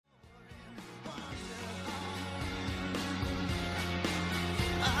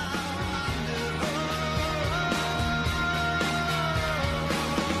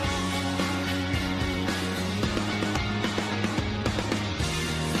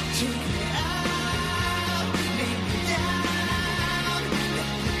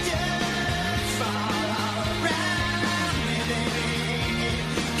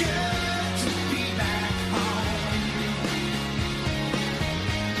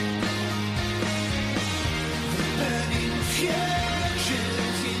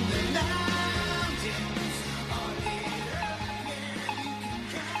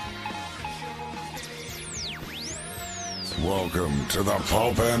Welcome to the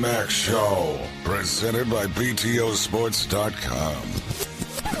Pulpmx Show, presented by BTOsports.com.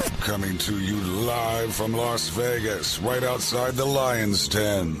 Coming to you live from Las Vegas, right outside the Lion's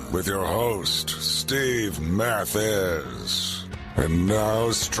Den, with your host, Steve Mathis. And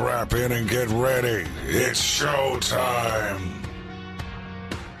now strap in and get ready. It's showtime.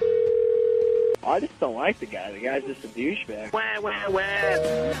 I just don't like the guy. The guy's just a douchebag. Wah, wah,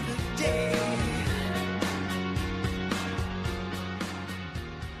 wah.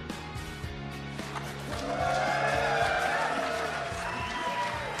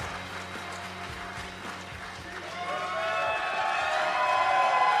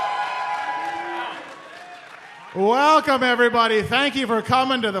 Welcome, everybody. Thank you for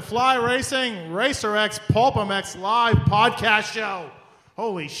coming to the Fly Racing Racer X Pulpmx live podcast show.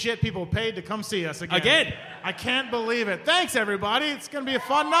 Holy shit, people paid to come see us again. I can't believe it. Thanks, everybody. It's going to be a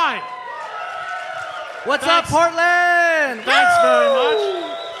fun night. What's up, Portland? Thanks very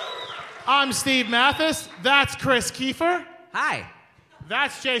much. I'm Steve Mathis. That's Chris Keefer. Hi.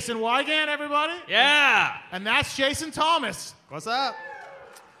 That's Jason Wygant, everybody. Yeah. And that's Jason Thomas. What's up?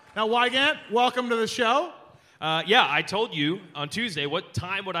 Now, Wygant, welcome to the show. Yeah, I told you on Tuesday, what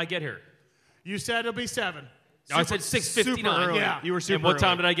time would I get here? You said it'll be 7. No, I said 6:59. Yeah. You were super And what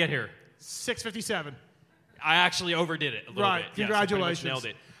time did I get here? 6:57. I actually overdid it a little Right. bit. Congratulations. Yes, I pretty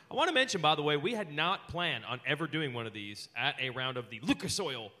much nailed it. I want to mention, by the way, we had not planned on ever doing one of these at a round of the Lucas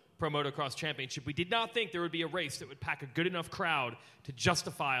Oil Pro Motocross Championship. We did not think there would be a race that would pack a good enough crowd to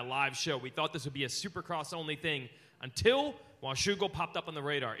justify a live show. We thought this would be a Supercross-only thing until Washougal popped up on the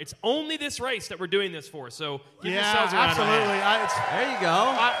radar. It's only this race that we're doing this for, so give yourselves a round of absolutely. applause. There you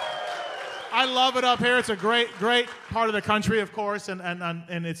go. I love it up here. It's a great part of the country, of course, and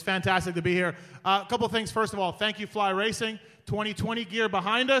it's fantastic to be here. A couple things. First of all, thank you, Fly Racing. 2020 gear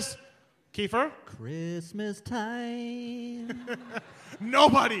behind us. Kiefer? Christmas time.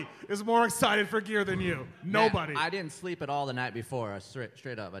 Nobody is more excited for gear than you. Nobody. Man, I didn't sleep at all the night before.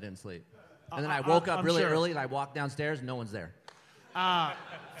 Straight up, I didn't sleep. And then I woke up really early, and I walked downstairs, and no one's there.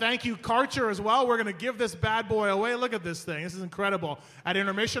 Thank you, Karcher, as well. We're going to give this bad boy away. Look at this thing. This is incredible. At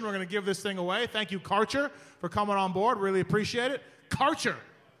intermission, we're going to give this thing away. Thank you, Karcher, for coming on board. Really appreciate it. Karcher,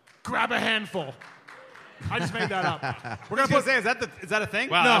 grab a handful. I just made that up. We're going to put. Is that a thing?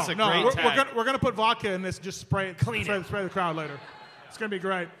 Wow, that's a great tag. We're going to put vodka in this. Just spray the crowd later. It's going to be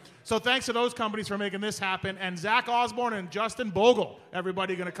great. So thanks to those companies for making this happen, and Zach Osborne and Justin Bogle.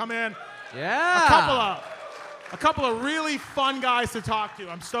 Everybody going to come in. Yeah. A couple of really fun guys to talk to.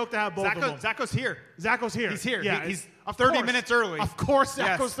 I'm stoked to have both of them. Zacho's here. Zacho's here. He's here. Yeah, he's 30 minutes early. Of course,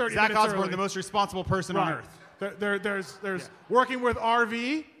 Zacho's 30 Zach minutes Osborne, early. the most responsible person on earth. There's working with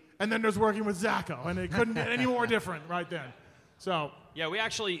RV, and then there's working with Zacho, and it couldn't get any more different right then. So Yeah,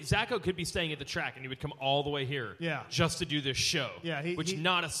 Zacho could be staying at the track, and he would come all the way here just to do this show, which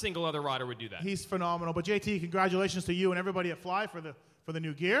not a single other rider would do that. He's phenomenal. But, JT, congratulations to you and everybody at Fly for the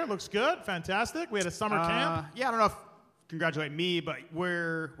new gear. Looks good. Fantastic. We had a summer camp. Yeah, I don't know if congratulate me, but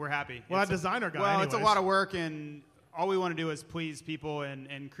we're happy. Well, that designer guy, Well, anyways. It's a lot of work, and all we want to do is please people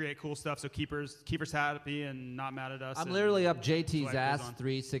and create cool stuff so Keeper's happy and not mad at us. I'm literally up JT's life ass goes on.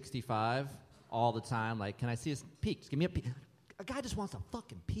 365 all the time. Like, can I see his peak? Just give me a peek. A guy just wants a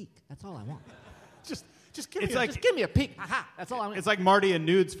fucking peek. That's all I want. Just give It's me like- Just give me a peek. Aha. That's all I want. It's like Marty and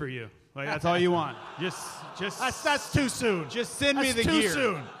nudes for you. Like that's all you want. Just That's too soon. Just send me the too gear.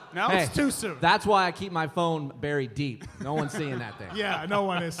 soon. No, Hey, It's too soon. That's why I keep my phone buried deep. No one's seeing that thing. Yeah, no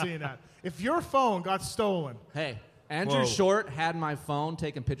one is seeing that. If your phone got stolen, Hey, Andrew Whoa. Short had my phone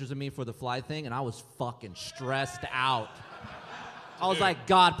taking pictures of me for the Fly thing, and I was fucking stressed out. I was like,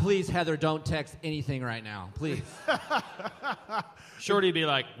 God, please, Heather, don't text anything right now. Please. Shorty'd be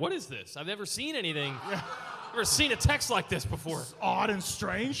like, what is this? I've never seen anything. Never seen a text like this before. odd and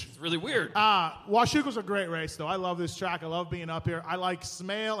strange. It's really weird. Washougal's a great race, though. I love this track. I love being up here. I like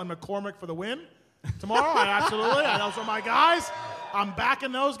Smale and McCormick for the win tomorrow. Absolutely. Those are my guys. I'm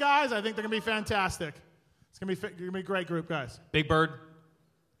backing those guys. I think they're going to be fantastic. It's going to be a great group, guys. Big Bird.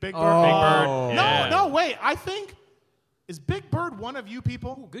 Big Bird. Oh. Big Bird. Yeah. No, wait. I think, is Big Bird one of you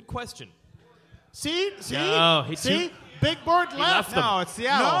people? Ooh, good question. See? No, Big Bird left. left them. no, it's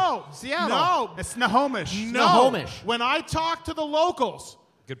Seattle. No. Seattle. No. It's Snohomish. No. Snohomish. When I talk to the locals,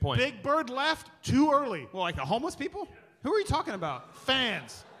 Good point. Big Bird left too early. Well, like the homeless people? Who are you talking about?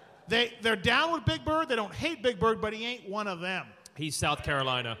 Fans. They're down with Big Bird. They don't hate Big Bird, but he ain't one of them. He's South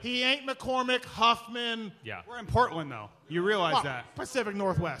Carolina. He ain't McCormick, Huffman. Yeah. We're in Portland, though. You realize Well, that. Pacific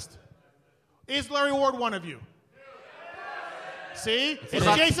Northwest. Is Larry Ward one of you? See? Is mix.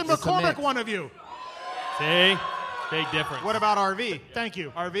 Jason It's a McCormick mix. one of you? See? Big difference. What about RV? Thank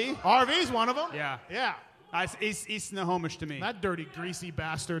you. RV? RV's one of them. Yeah. Yeah. He's Snohomish to me. That dirty, greasy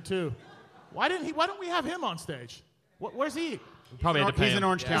bastard, too. Why don't we have him on stage? Where's he? Probably had to pay He's him. in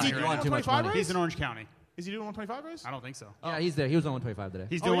Orange Is County. he right doing now. want too much 125 money. race? He's in Orange County. Is he doing 125 race? I don't think so. Yeah, he's there. He was on 125 today.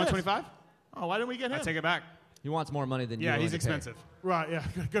 He's doing he is. 125? Oh, why didn't we get him? I take it back. He wants more money than you. Yeah, he's expensive. Right, yeah.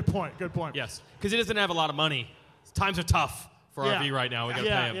 Good point. Good point. Yes, because he doesn't have a lot of money. Times are tough for Yeah. RV right now. We got to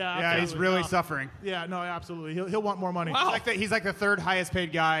Yeah, pay him. yeah. Yeah, he's absolutely. really No. suffering. Yeah, no, absolutely. He'll want more money. Wow. He's like the third highest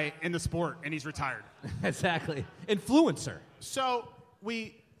paid guy in the sport, and he's retired. Exactly. Influencer. So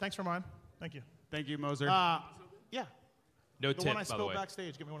thanks for mine. Thank you. Thank you, Moser. Yeah. No The tip, one I by the spilled way.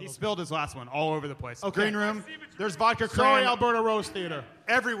 backstage. Give me one of He those. spilled his last one all over the place. Okay. Green room. There's vodka Sorry, cran Alberta Rose Theater.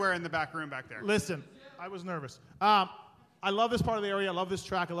 everywhere in the back room back there. Listen, I was nervous. I love this part of the area. I love this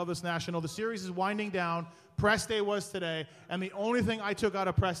track. I love this national. The series is winding down. Press day was today. And the only thing I took out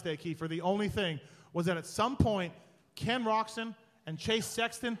of press day, Keefer, the only thing was that at some point, Ken Roxon and Chase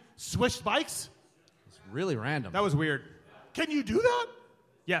Sexton switched bikes. It's really random. That was weird. Can you do that?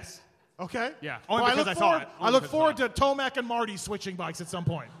 Yes. Okay. Yeah. Well, Only because I saw it. I look forward to Tomac and Marty switching bikes at some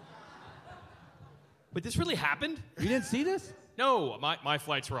point. But this really happened? You didn't see this? No, my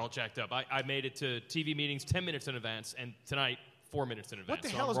flights were all jacked up. I made it to TV meetings 10 minutes in advance, and tonight 4 minutes in advance. the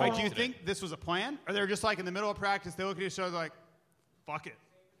So hell I'm is rolling going Do you on? today. think this was a plan? Or they're just like in the middle of practice, they look at each other like, fuck it.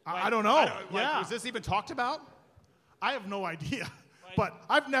 I don't know. Yeah. Was this even talked about? I have no idea. But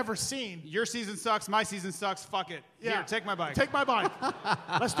I've never seen. Your season sucks, my season sucks, fuck it. Yeah. Here, take my bike. Take my bike.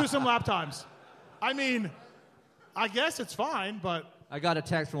 Let's do some lap times. I mean, I guess it's fine, but I got a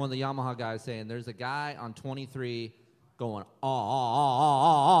text from one of the Yamaha guys saying there's a guy on 23 going,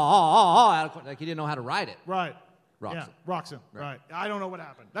 like he didn't know how to ride it. right. Roxon. Yeah, Roxon. Right. I don't know what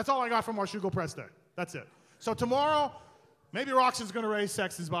happened. That's all I got from our Shugo press day. That's it. So tomorrow, maybe Roxon's going to race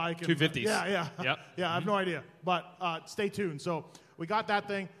Sexton's bike. And, 250s. Yeah, yeah. Yep. Yeah, I have no idea. But stay tuned. So we got that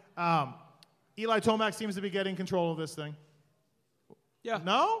thing. Eli Tomac seems to be getting control of this thing. Yeah.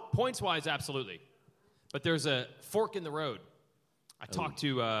 No? Points-wise, absolutely. But there's a fork in the road. I talked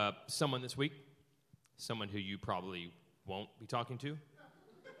to someone this week, someone who you probably won't be talking to.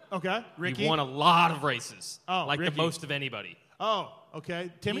 Okay. Ricky? He won a lot of races, Oh, like Ricky. the most of anybody. Oh, okay.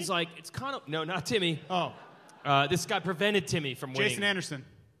 Timmy? He's like, it's kind of, no, not Timmy. Oh. This guy prevented Timmy from winning. Jason Anderson.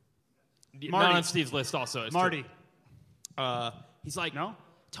 Not Marty. on Steve's list also. it's Marty. true. He's like, No? We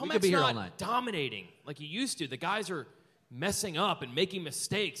Tomac's could be here all not night. dominating like he used to. The guys are messing up and making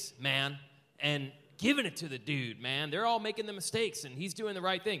mistakes, man, and giving it to the dude, man. They're all making the mistakes, and he's doing the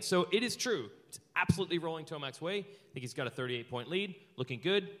right thing. So it is true. It's absolutely rolling Tomac's way. I think he's got a 38-point lead. Looking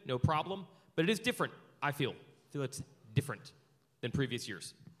good, no problem. But it is different, I feel. I feel it's different than previous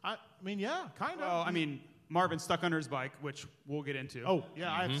years. I mean, yeah, kind of. Well, I mean, Marvin's stuck under his bike, which we'll get into. Oh,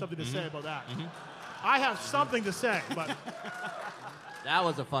 yeah, I have something to Mm-hmm. say about that. I have something to say, but That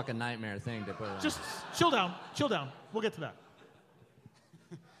was a fucking nightmare thing to put on. just chill down. Chill down. We'll get to that.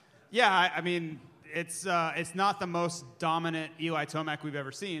 Yeah, I mean, it's not the most dominant Eli Tomac we've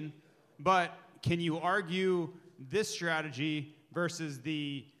ever seen, but can you argue this strategy versus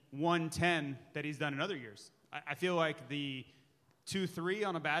the 110 that he's done in other years? I feel like the 2-3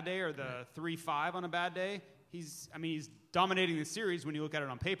 on a bad day or the 3-5 on a bad day, he's dominating the series when you look at it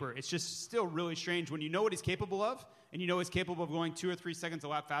on paper. It's just still really strange when you know what he's capable of, and you know he's capable of going 2 or 3 seconds a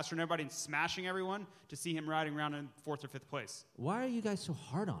lap faster than everybody and smashing everyone, to see him riding around in 4th or 5th place. Why are you guys so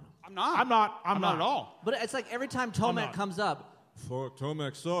hard on him? I'm not. I'm not at all. But it's like every time not. Tomac comes up, fuck,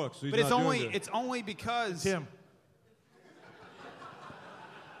 Tomac sucks. But it's only because Tim.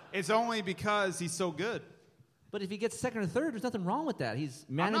 It's only because he's so good. But if he gets second or third, there's nothing wrong with that. He's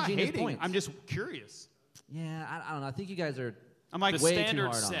I'm not managing his hating. points. I'm just curious. Yeah, I don't know. I think you guys are. I'm like, The way too standard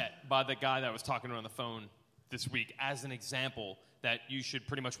hard on him. set by the guy that was talking to on the phone this week as an example that you should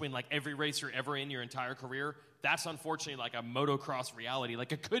pretty much win like every race you're ever in your entire career, that's unfortunately like a motocross reality.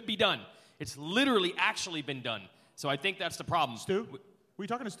 Like it could be done. It's literally actually been done. So I think that's the problem. Stu? Were you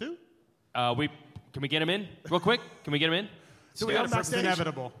talking to Stu? Can we get him in real quick? Can we get him in? Do we have him it's backstage?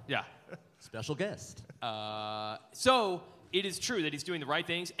 inevitable. Yeah. Special guest. So it is true that he's doing the right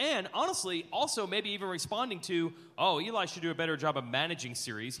things, and honestly, also maybe even responding to, Eli should do a better job of managing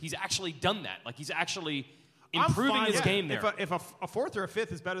series. He's actually done that. Like he's actually improving fine his with game there. If a 4th or a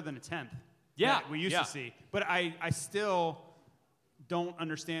 5th is better than a 10th. Yeah, that we used yeah. to see. But I still don't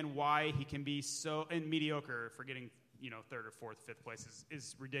understand why he can be so mediocre for getting third or fourth, fifth place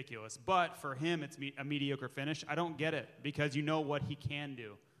is ridiculous. But for him, it's a mediocre finish. I don't get it because you know what he can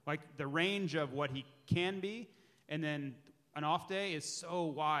do. Like the range of what he can be, and then an off day is so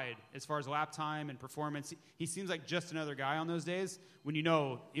wide as far as lap time and performance. He seems like just another guy on those days when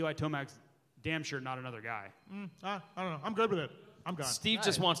Eli Tomac's damn sure not another guy. I don't know. I'm good with it. I'm gone. Steve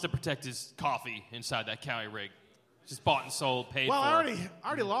just wants to protect his coffee inside that cowie rig. Just bought and sold, paid for. Well, I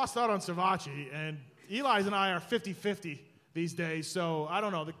already lost out on Savachi, and Eli's and I are 50-50 these days, so I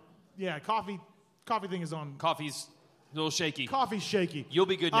don't know. Coffee thing is on. Coffee's a little shaky. Coffee's shaky. You'll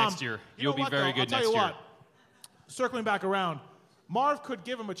be good next year. You'll be very good next year. Circling back around, Marv could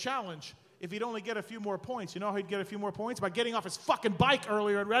give him a challenge if he'd only get a few more points. You know how he'd get a few more points? By getting off his fucking bike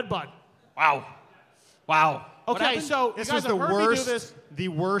earlier at Redbud. Wow. Okay, so this you guys was have heard me do this. the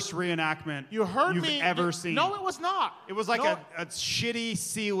worst reenactment You've ever seen. No, it was not. It was like a shitty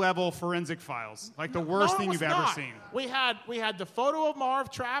C-level forensic files. Like the worst thing you've ever seen. We had the photo of Marv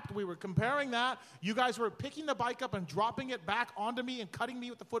trapped. We were comparing that. You guys were picking the bike up and dropping it back onto me and cutting me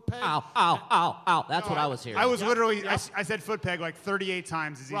with the foot peg. Ow. That's what I was hearing. I was literally, I said foot peg like 38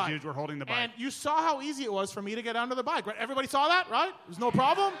 times as these dudes were holding the bike. And you saw how easy it was for me to get onto the bike, right? Everybody saw that, right? It was no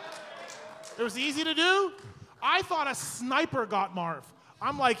problem. It was easy to do. I thought a sniper got Marv.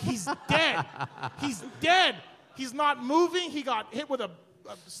 I'm like, he's dead. He's dead. He's not moving. He got hit with a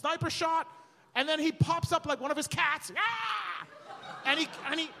sniper shot, and then he pops up like one of his cats. Ah! And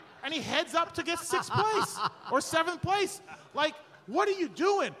he heads up to get 6th place or 7th place. Like, what are you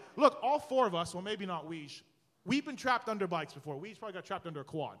doing? Look, all four of us, well, maybe not Weege. We've been trapped under bikes before. Weege probably got trapped under a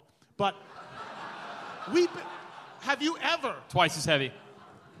quad. But have you ever? Twice as heavy.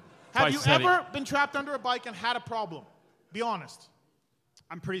 Have you ever been trapped under a bike and had a problem? Be honest.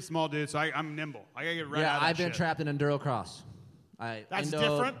 I'm pretty small, dude, so I'm nimble. I gotta get right out of that I've been shit. trapped in endurocross. That's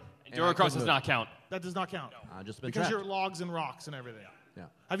different. Endurocross does not count. That does not count. No. I've just been because trapped. you're logs and rocks and everything. Yeah.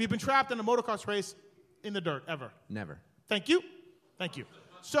 Have you been trapped in a motocross race in the dirt ever? Never. Thank you.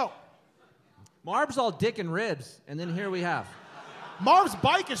 So, Marv's all dick and ribs, and then here we have. Marv's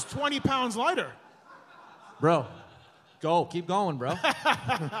bike is 20 pounds lighter. Bro, keep going, bro.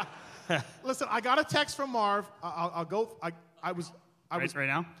 Listen, I got a text from Marv. I'll go. I was right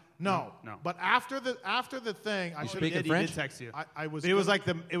now. No. But after the thing, I should have. Speaking French? He did text you. I was. It was like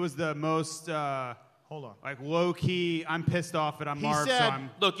the most. Hold on. Like low key. I'm pissed off that I'm He Marv. said- So I'm.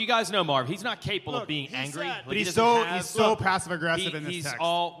 Look, you guys know Marv. He's not capable Look, of being he angry. said- Like, But he he's doesn't so have- passive aggressive in this He's text.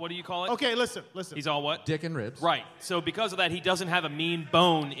 all. What do you call it? Okay, listen. He's all what? Dick and ribs. Right. So because of that, he doesn't have a mean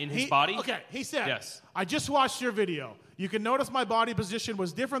bone in his body. Okay, he said. Yes. I just watched your video. You can notice my body position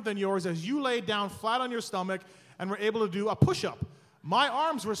was different than yours as you laid down flat on your stomach and were able to do a push-up. My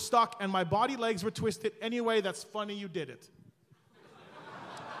arms were stuck and my body legs were twisted. Anyway, that's funny you did it.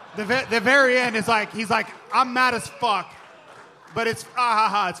 The very end is like he's like I'm mad as fuck, but it's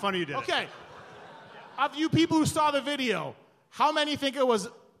it's funny you did it. Okay. Of you people who saw the video, how many think it was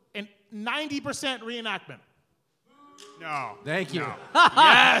a 90% reenactment? No. Thank you. No.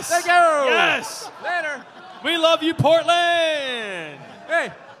 Yes. Thank you. Yes. Later. We love you, Portland.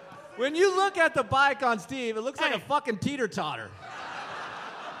 Hey, when you look at the bike on Steve, it looks like Hey. a fucking teeter-totter.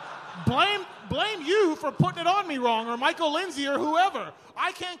 Blame you for putting it on me wrong, or Michael Lindsay, or whoever.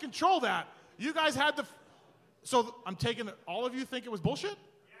 I can't control that. You guys had the. So I'm taking it. All of you think it was bullshit?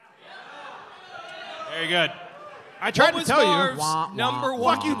 Very good. I tried What to was tell Marv's you. Wah, number wah,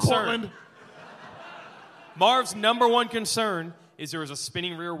 one Fuck you, concern? Portland. Marv's number one concern is there was a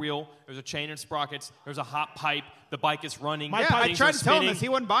spinning rear wheel, there's a chain and sprockets, there's a hot pipe, the bike is running. My Yeah, pipe- I things tried are to tell him spinning. this. He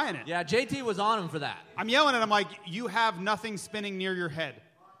wasn't buying it. Yeah, JT was on him for that. I'm yelling at him like, you have nothing spinning near your head.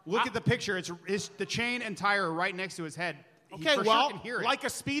 Look at the picture. It's the chain and tire are right next to his head. He Okay, for well, sure can hear it. like a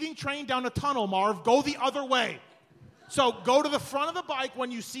speeding train down a tunnel, Marv, go the other way. So go to the front of the bike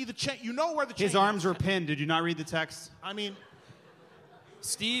when you see the chain. You know where the chain His arms were pinned. Did you not read the text? I mean,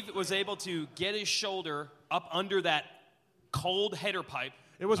 Steve was able to get his shoulder up under that cold header pipe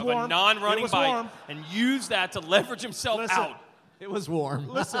It was of warm. a non-running It was bike warm. and use that to leverage himself Listen. out. It was warm.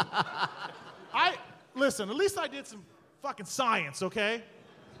 listen. Listen, at least I did some fucking science, okay?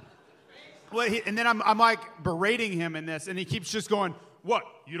 Well, and then I'm like berating him in this, and he keeps just going, what?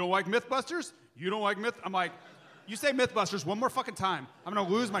 You don't like Mythbusters? You don't like Myth? I'm like, you say Mythbusters one more fucking time, I'm going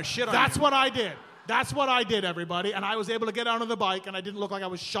to lose my shit on That's you. what I did. That's what I did, everybody. And I was able to get onto the bike, and I didn't look like I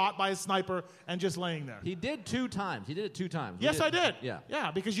was shot by a sniper and just laying there. He did 2 times. He did it 2 times. We Yes, I did. Yeah.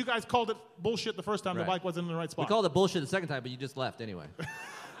 Yeah, because you guys called it bullshit the first time Right. the bike wasn't in the right We spot. called it bullshit the second time, but you just left anyway.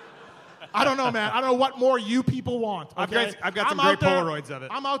 I don't know, man. I don't know what more you people want. I've Okay? got some I'm great out there- Polaroids of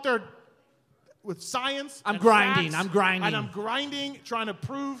it. I'm out there with science. I'm and grinding. facts, I'm grinding. And I'm grinding, trying to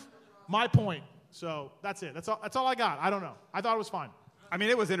prove my point. So that's it. That's all I got. I don't know. I thought it was fine. I mean,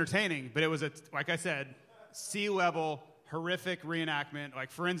 it was entertaining, but it was, like I said, sea-level, horrific reenactment,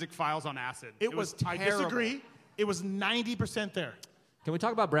 like forensic files on acid. It was I terrible. disagree. It was 90% there. Can we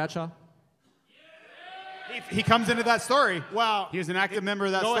talk about Bradshaw? He comes into that story. Wow. He was an active member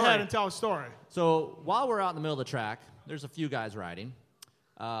of that Go story. ahead and tell a story. So while we're out in the middle of the track, there's a few guys riding.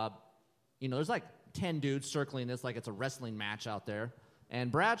 There's like 10 dudes circling this like it's a wrestling match out there. And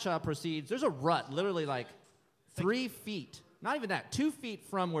Bradshaw proceeds, there's a rut, literally like 3 feet, not even that, 2 feet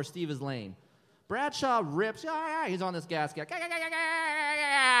from where Steve is laying. Bradshaw rips, he's on this gas.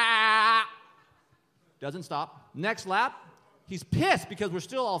 Doesn't stop. Next lap, he's pissed because we're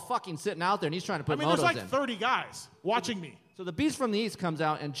still all fucking sitting out there and he's trying to put motos there's like in. 30 guys watching me. So the beast from the east comes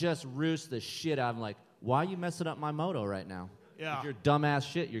out and just roosts the shit out of him like, why are you messing up my moto right now? Yeah. With your dumbass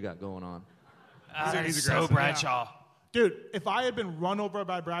shit you got going on. He's so Bradshaw. Dude, if I had been run over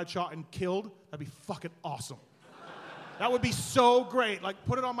by Bradshaw and killed, that'd be fucking awesome. That would be so great. Like,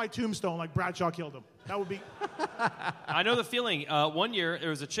 put it on my tombstone like Bradshaw killed him. That would be... I know the feeling. One year, there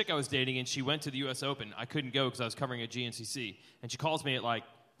was a chick I was dating, and she went to the U.S. Open. I couldn't go because I was covering a GNCC. And she calls me at like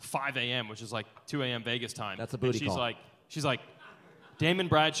 5 a.m., which is like 2 a.m. Vegas time. That's a booty and call. She's like, Damon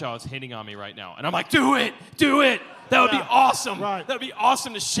Bradshaw is hitting on me right now. And I'm like, do it. That would be awesome. Right. That would be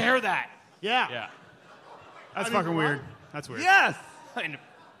awesome to share that. Yeah. Yeah. That's I mean, fucking weird. That's weird. Yes! And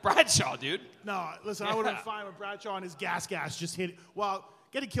Bradshaw, dude. No, listen, I would have been fine with Bradshaw and his gas just hit. Well,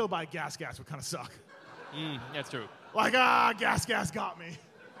 getting killed by a gas would kind of suck. That's true. Like, gas got me.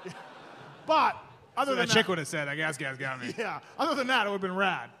 But other than That chick would have said, that gas got me. yeah. Other than that, it would have been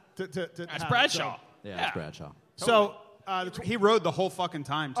rad. That's have it, Bradshaw. Yeah, it's Bradshaw. So, He rode the whole fucking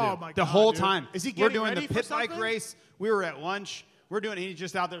time, too. Oh, my the God, whole dude. time. Is he We're getting doing ready the for pit bike something? race. We were at lunch. He's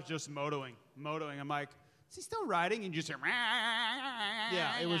just out there just motoing. I'm like, is he still riding? And you just hear,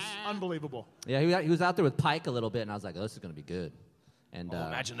 yeah, it was unbelievable. Yeah, he was out there with Pike a little bit, and I was like, oh, this is going to be good. And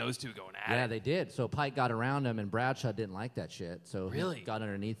Imagine those two going at yeah, it. they did. So Pike got around him, and Bradshaw didn't like that shit. So Really? he got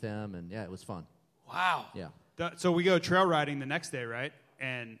underneath him, and yeah, it was fun. Wow. Yeah. So we go trail riding the next day, right?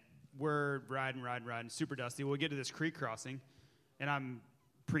 And we're riding, super dusty. We get to this creek crossing, and I'm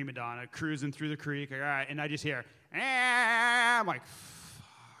prima donna cruising through the creek. Like, all right, and I just hear, I'm like,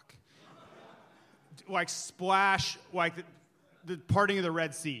 fuck. Like splash, like the parting of the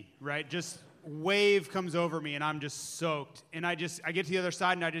Red Sea, right? Just wave comes over me, and I'm just soaked. And I get to the other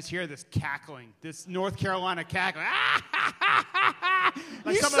side, and I just hear this cackling, this North Carolina cackling.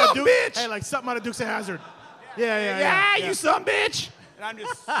 Like You something son out of bitch! Hey, like something out of Dukes of Hazzard. Yeah. You son bitch! And I'm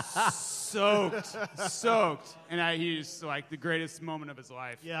just soaked. And he's like the greatest moment of his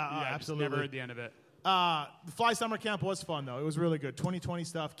life. Yeah, I just absolutely. never heard the end of it. The Fly Summer Camp was fun, though. It was really good. 2020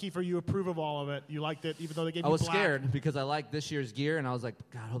 stuff. Keefer, you approve of all of it. You liked it, even though they gave you I was black. scared because I liked this year's gear, and I was like,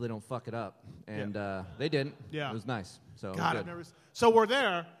 God, I hope they don't fuck it up. And they didn't. Yeah. It was nice. So it was God, good. I've never... So we're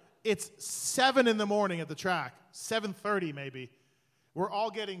there. It's 7 in the morning at the track. 7:30 maybe. We're all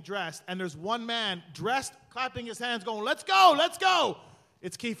getting dressed, and there's one man dressed, clapping his hands, going, let's go, let's go.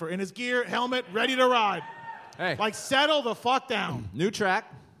 It's Keefer in his gear, helmet, ready to ride. Hey. Like, settle the fuck down. New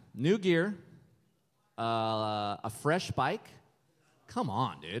track, new gear, a fresh bike. Come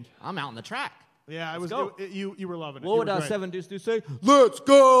on, dude. I'm out on the track. Yeah, it was. go. You were loving it. What You would were great. Seven Deuce do say? Let's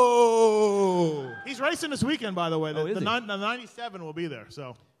go! He's racing this weekend, by the way. Oh, is The he? 97 will be there,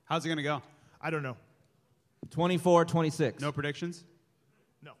 so How's it going to go? I don't know. 24-26. No predictions?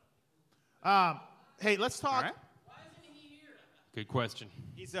 No. Hey, let's talk. All right. Good question.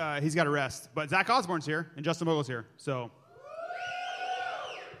 He's got a rest. But Zach Osborne's here, and Justin Bogle's here. So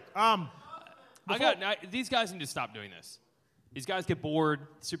These guys need to stop doing this. These guys get bored.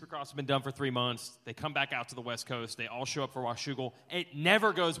 Supercross has been done for 3 months. They come back out to the West Coast. They all show up for Washougal. It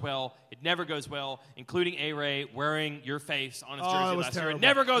never goes well. It never goes well, including A-Ray wearing your face on his jersey it was last year. terrible. It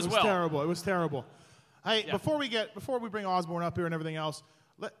never goes well. It was terrible. Hey, Yeah. before we bring Osborne up here and everything else,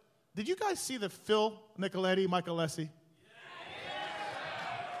 did you guys see the Phil Nicoletti, Michaelesi?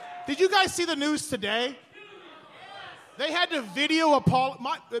 Did you guys see the news today? They had to video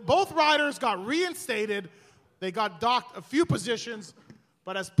both riders got reinstated. They got docked a few positions,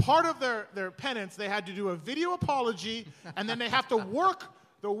 but as part of their penance, they had to do a video apology, and then they have to work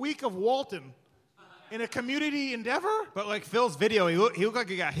the week of Walton in a community endeavor. But like Phil's video, he looked like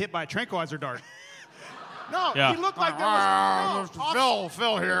he got hit by a tranquilizer dart. No, Yeah. he looked like there was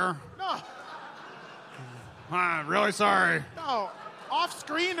Phil here. No, Really sorry. no. Off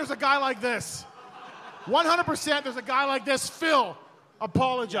screen, there's a guy like this. 100%, there's a guy like this. Phil,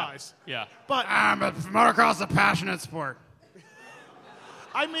 apologize. Yeah. But Motocross is a passionate sport.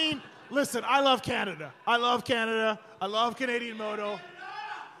 I mean, Listen, I love Canada. I love Canadian moto.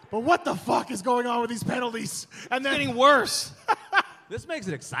 But what the fuck is going on with these penalties? And then Getting worse. This makes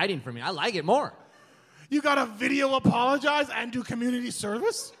it exciting for me. I like it more. you got to video apologize and do community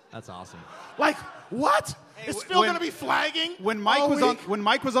service? That's awesome. Like, what? Is Phil when- going to be flagging When Mike all was on week? when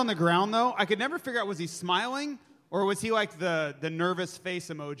Mike was on the ground though, I could never figure out was he smiling or was he like the nervous face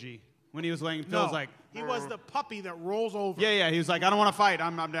emoji when he was laying Phil's No, like he was the puppy that rolls over. Yeah, he was like I don't want to fight.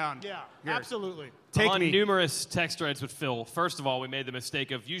 I'm down. Yeah, Here. absolutely. Take on me. numerous text threads with Phil. First of all, we made the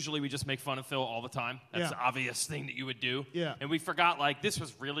mistake of usually we just make fun of Phil all the time. That's Yeah. the obvious thing that you would do. Yeah. And we forgot, like, this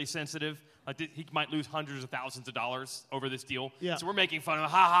was really sensitive. Like, he might lose hundreds of thousands of dollars over this deal. Yeah. So we're making fun of him.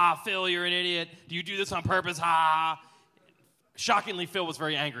 Ha ha, Phil, you're an idiot. Do you do this on purpose? Ha ha. Shockingly, Phil was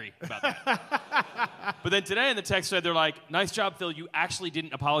very angry about that. But then today in the text thread, they're like, nice job, Phil. You actually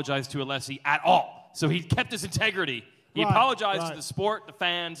didn't apologize to Alessi at all. So he kept his integrity. He Right, apologized right. to the sport, the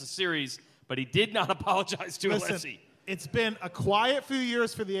fans, the series, but he did not apologize to Listen, Alessi. it's been a quiet few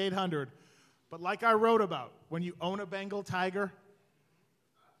years for the 800, but like I wrote about, when you own a Bengal tiger,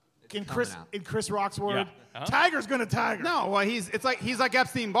 in Chris Rock's word, Yeah. Uh-huh. tiger's gonna tiger. No, well he's like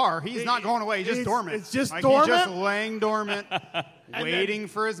Epstein Barr. He's not going away. He's just dormant. It's just like, dormant. He's just laying dormant, then waiting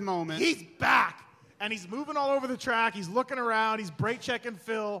for his moment. He's back, and he's moving all over the track. He's looking around. He's brake checking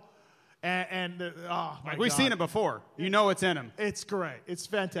Phil, oh my We've God. seen it before. You know it's in him. It's great. It's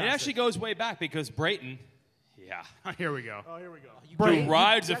fantastic. It actually goes way back because Brayton, Here we go. Oh, here we go. who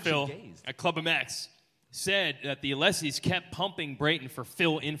rides a actually Phil gazed. at Pulpmx, said that the Alessis kept pumping Brayton for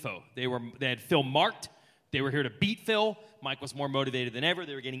Phil info. They had Phil marked. They were here to beat Phil. Mike was more motivated than ever.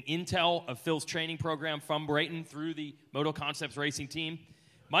 They were getting intel of Phil's training program from Brayton through the Moto Concepts racing team.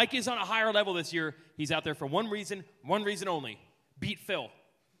 Mike is on a higher level this year. He's out there for one reason only: beat Phil.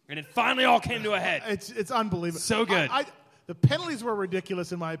 And it finally all came to a head. It's unbelievable. So good. The penalties were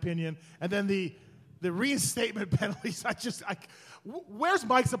ridiculous in my opinion, and then the reinstatement penalties. Where's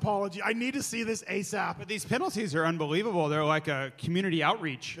Mike's apology? I need to see this ASAP. But these penalties are unbelievable. They're like a community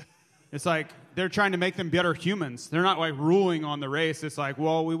outreach. It's like they're trying to make them better humans. They're not like ruling on the race. It's like,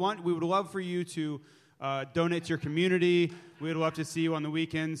 well, we would love for you to donate to your community. We would love to see you on the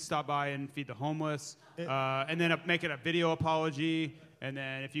weekends. Stop by and feed the homeless, and then make it a video apology. And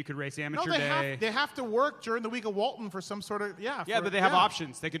then if you could race amateur day. They have to work during the week of Walton for some sort of Yeah, but they have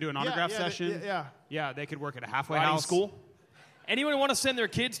options. They could do an autograph session. Yeah. They could work at a halfway Riding house. school. Anyone want to send their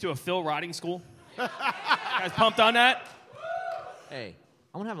kids to a Phil riding school? Guys pumped on that? Hey,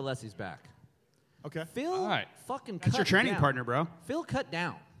 I want to have Alessi's back. Okay. Phil All right. fucking cut That's your training down. partner, bro. Phil cut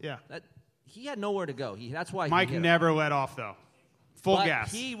down. Yeah. He had nowhere to go. That's why Mike he hit him. never let off, though. Full But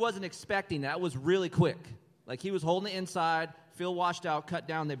gas. he wasn't expecting that. It was really quick. Like, he was holding it inside. Phil washed out, cut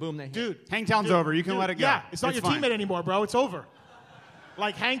down, they hit. Dude. Hangtown's over. You can let it go. Yeah, it's not your fine. teammate anymore, bro. It's over.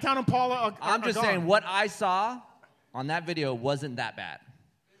 Like Hangtown and Paula are I'm just gone. saying, what I saw on that video wasn't that bad.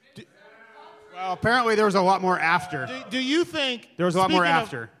 Well, apparently there was a lot more after. Do you think There was a lot more speaking of-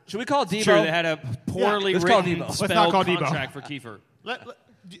 after. Should we call Debo? Sure, they had a poorly let's call written Debo. Let's not spelled call Debo. contract for Keefer.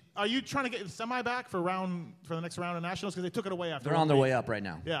 Are you trying to get the semi back for the next round of nationals? Because they took it away after. They're on their way up right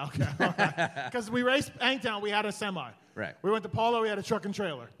now. Yeah, okay. Because we raced Hangtown, we had a semi. Right. We went to Paula, we had a truck and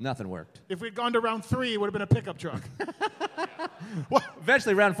trailer. Nothing worked. If we'd gone to round 3, it would have been a pickup truck.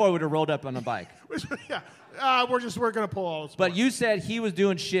 Eventually, round 4 would have rolled up on a bike. Yeah, we're going to pull all the But you said he was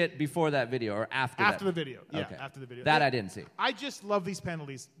doing shit before that video or after After that? the video. Yeah, Okay. after the video. That I didn't see. I just love these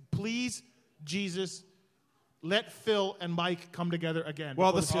penalties. Please, Jesus, let Phil and Mike come together again.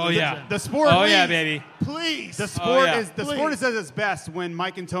 Well, before the, season the, ends. the sport. Oh, yeah, leads- baby. Please. The sport yeah. is the Please. sport is at its best when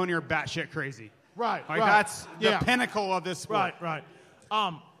Mike and Tony are batshit crazy. Right, Like right. that's the Yeah. pinnacle of this sport. Right.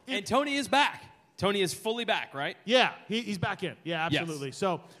 And Tony is back. Tony is fully back, right? Yeah, he's back in. Yeah, Yes. absolutely.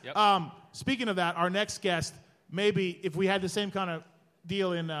 So, Yep. speaking of that, our next guest, maybe if we had the same kind of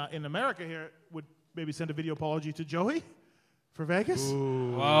deal in America here, would maybe send a video apology to Joey for Vegas.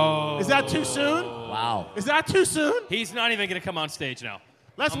 Whoa. Is that too soon? Wow. Is that too soon? He's not even going to come on stage now.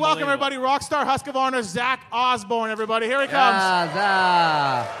 Let's welcome everybody, Rockstar Husqvarna, Zach Osborne, everybody. Here he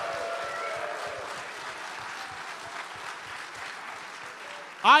comes.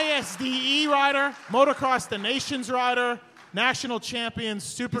 ISDE rider, Motocross the Nations rider, national champion,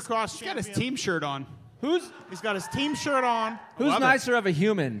 Supercross He's got champion. his team shirt on. He's got his team shirt on. Who's Love it. nicer of a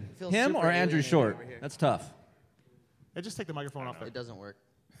human, Feels him super or Andrew alienating Short? over here. That's tough. Hey, just take the microphone off. It doesn't work.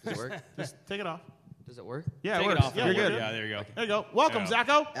 Does it work? Just take it off. Does it work? Yeah, Take it it works. off. Yeah, You're we're good. Yeah, there you go. There you go. Welcome, Yeah.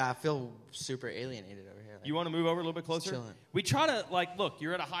 Zacho. I feel super alienated over here. You want to move over a little bit closer? chilling. We try to, look,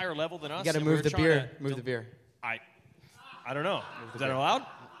 you're at a higher level than us. You got to and move we're the trying beer. to- Move the beer. I don't know. Is that allowed?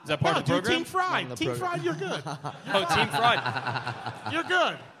 Is that part of the dude, program? Team Fried. the Team program. Fried, you're good. Oh, Team Fried. You're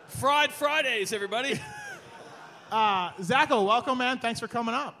good. Fried Fridays, everybody. Zacho, welcome, man. Thanks for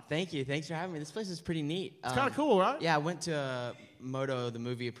coming up. Thank you. Thanks for having me. This place is pretty neat. It's kind of cool, right? Yeah, I went to Moto, the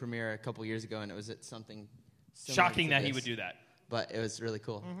movie premiere, a couple years ago, and it was at something similar Shocking to that he this, would do that. But it was really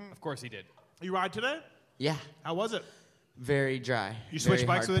cool. Mm-hmm. Of course he did. You ride today? Yeah, How was it? very dry. You switch very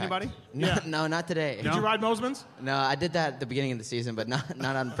bikes with hard-packed. anybody? No, Yeah. no, not today. Did you ride Mosman's? No, I did that at the beginning of the season, but not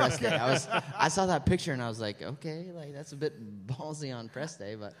on press day. I saw that picture and I was like, okay, like that's a bit ballsy on press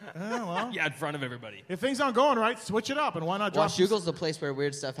day, but Well, Yeah, in front of everybody. if things aren't going right, switch it up, and why not drop? Washougal's the place where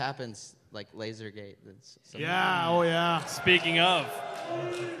weird stuff happens, like Lasergate. Yeah. Oh yeah. Speaking of,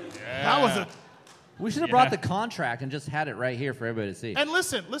 That was a. We should have brought the contract and just had it right here for everybody to see. And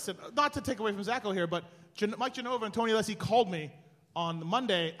listen. Not to take away from Zacho here, but Mike Genova and Tony Alessi called me on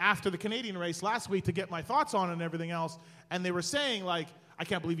Monday after the Canadian race last week to get my thoughts on it and everything else, and they were saying like, I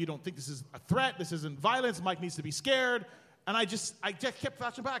can't believe you don't think this is a threat. This isn't violence. Mike needs to be scared. And I just kept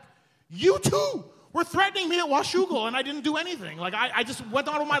flashing back. You too were threatening me at Washougal, and I didn't do anything. Like I just went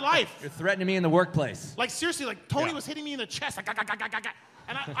on with my life. You're threatening me in the workplace. Like seriously, like Tony was hitting me in the chest, like,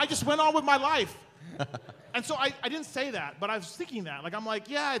 and I just went on with my life. And so I didn't say that, but I was thinking that. Like I'm like,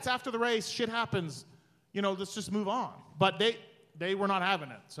 yeah, it's after the race, shit happens. Let's just move on. But they were not having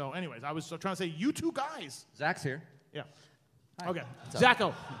it. So anyways, I was trying to say, you two guys. Zach's here. Yeah. Okay.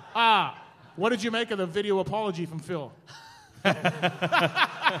 Zacho, what did you make of the video apology from Phil?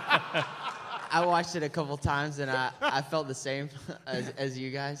 I watched it a couple times and I felt the same as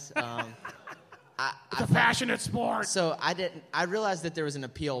you guys. It's a passionate sport. So I realized that there was an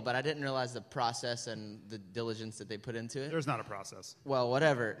appeal, but I didn't realize the process and the diligence that they put into it. There's not a process. Well,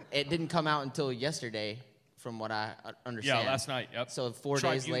 whatever. It didn't come out until yesterday, from what I understand. yeah, last night. Yep. So 4 days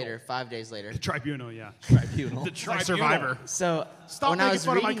Tribunal. later, 5 days later. The tribunal, yeah. Tribunal. The Like tribunal. Survivor. So Stop when I making was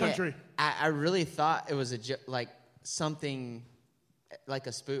fun of my reading country. it, I really thought it was like something, like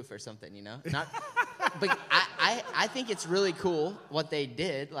a spoof or something, Not, but I think it's really cool what they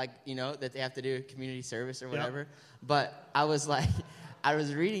did, like that they have to do community service or whatever. But I was like, I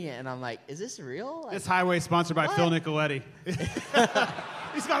was reading it and I'm like, is this real? Like, This highway is sponsored by What? Phil Nicoletti.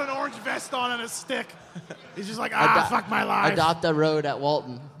 He's got an orange vest on and a stick. He's just like, fuck my life. adopt a road at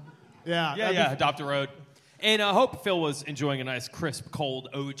Walton. Yeah. Yeah, adopt a road. And I hope Phil was enjoying a nice, crisp, cold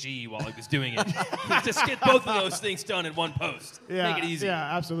OG while he was doing it. Just get both of those things done in one post. Yeah, Make it easy.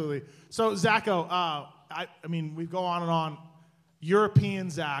 Yeah, absolutely. So, Zacho, I mean, we go on and on. European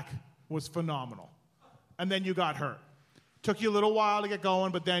Zach was phenomenal. And then you got hurt. Took you a little while to get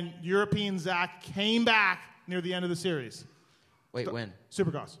going, but then European Zach came back near the end of the series. Wait, when?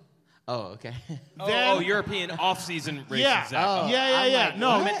 Supercross. Oh, okay. European off-season races. Yeah. Zach. Oh. Yeah. I'm like, No,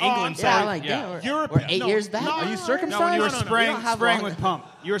 what? man, England, Yeah, I'm sorry. like, Yeah. damn, Europe- we're 8 no, years back? no, Are you no, circumcised? No, when you were No, no, no. spraying, We don't have spraying long- with pump.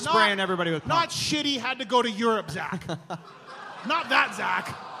 You were spraying everybody with Not pump. shitty had to go to Europe, Zach. Not that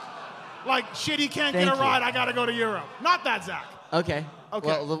Zach. Like, shitty can't Thank get a you. ride, I gotta go to Europe. Not that Zach. Okay. Okay.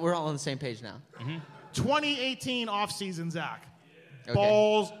 Well, we're all on the same page now. 2018 off-season Zach. Okay.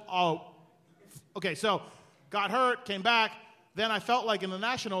 Balls out. Okay, so got hurt, came back. Then I felt like in the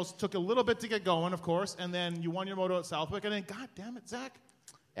Nationals, took a little bit to get going, of course, and then you won your moto at Southwick, and then, God damn it, Zach.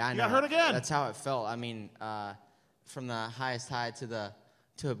 Yeah, I You know. got hurt again. That's how it felt. I mean, from the highest high to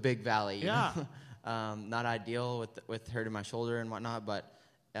a big valley. you Yeah. know? Not ideal with hurting my shoulder and whatnot, but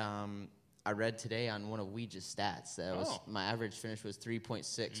I read today on one of Weege's stats that my average finish was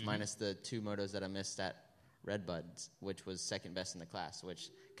 3.6 minus the 2 motos that I missed at Redbuds, which was second best in the class, which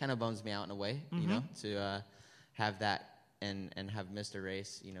kind of bums me out in a way, you know, to have that and have missed a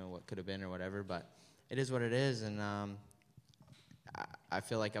race, what could have been or whatever. But it is what it is, and I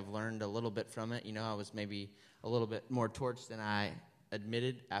feel like I've learned a little bit from it. I was maybe a little bit more torched than I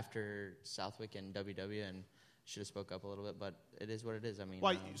admitted after Southwick and WW, and should have spoke up a little bit. But it is what it is. I mean,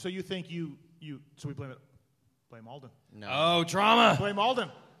 Why? So you think so we blame Alden. no, Oh, drama. Blame Alden.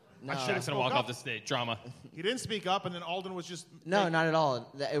 no, Jack's going to walk off the stage. Drama. He didn't speak up, and then Alden was just... no, not at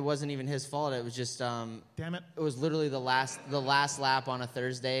all. It wasn't even his fault. It was just Damn it. it was literally the last lap on a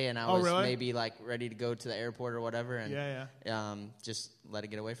Thursday, and I was really? maybe like ready to go to the airport or whatever, and Yeah. just let it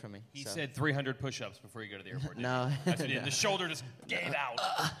get away from me. He so. said 300 push-ups before you go to the airport. didn't No. he? That's what he did. The shoulder just gave out.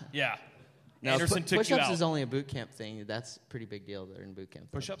 Yeah. No, Anderson took you push-ups out. is only a boot camp thing. That's a pretty big deal. They're in boot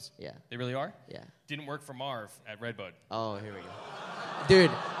camp. Push-ups? Yeah. They really are? Yeah. Didn't work for Marv at Redbud. Oh, here we go.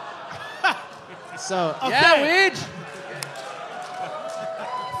 Dude. So Okay. Weege!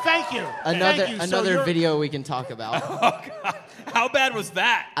 Thank you. another Thank you. So another you're- video we can talk about. How bad was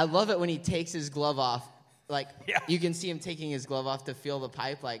that? I love it when he takes his glove off. Like Yeah. you can see him taking his glove off to feel the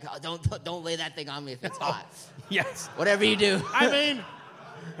pipe. Like, oh, don't lay that thing on me if it's hot. Yes. Whatever you do. I mean,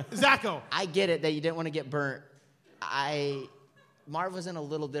 Zacho. I get it that you didn't want to get burnt. Marv was in a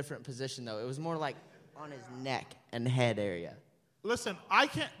little different position, though. It was more like on his neck and head area. Listen, I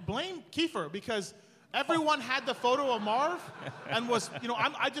can't blame Keefer because everyone had the photo of Marv and was,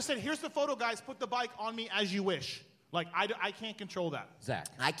 I just said, here's the photo, guys. Put the bike on me as you wish. Like, I can't control that. Zach.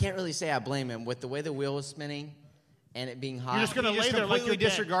 I can't really say I blame him. With the way the wheel was spinning and it being hot. You're just going to lay there like you're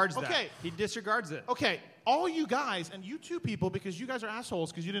disregards dead. that. Okay. He disregards it. Okay, all you guys, and you two people, because you guys are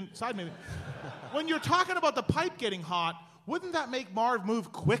assholes because you didn't side me. When you're talking about the pipe getting hot, wouldn't that make Marv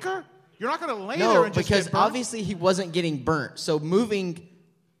move quicker? You're not going to lay there and just because get burnt. obviously he wasn't getting burnt. So moving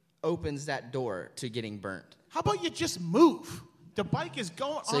opens that door to getting burnt. How about you just move? The bike is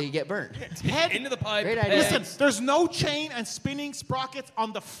going So you get burnt. head Into the pipe. Great idea. Listen, there's no chain and spinning sprockets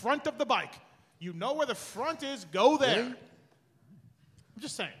on the front of the bike. You know where the front is, go there. Really? I'm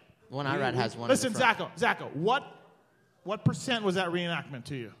just saying. The one I ride has one. Listen, in the front. Zacho, what percent was that reenactment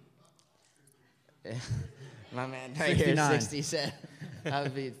to you? My man right here, 69. 60 said. That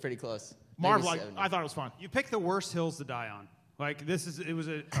would be pretty close. Marv, Maybe like, 70. I thought it was fun. You picked the worst hills to die on. Like, it was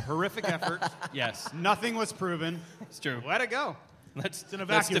a horrific effort. Yes, Nothing was proven. it's true. Let it go. Let's in a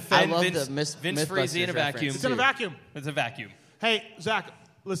let's vacuum. defend I love Vince, the Vince Freeze in a Mythbusters vacuum. reference. It's in a vacuum. It's a vacuum. Hey, Zach,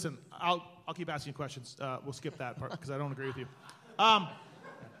 listen, I'll keep asking you questions. We'll skip that part because I don't agree with you.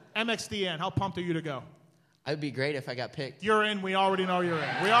 MXDN, how pumped are you to go? It would be great if I got picked. You're in. We already know you're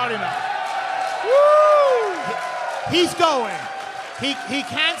in. We already know. Woo! He's going. He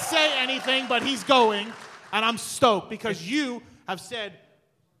can't say anything, but he's going, and I'm stoked because you have said,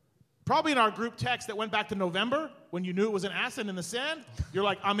 probably in our group text that went back to November when you knew it was an acid in the sand, you're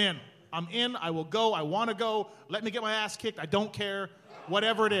like, I'm in. I'm in. I will go. I want to go. Let me get my ass kicked. I don't care.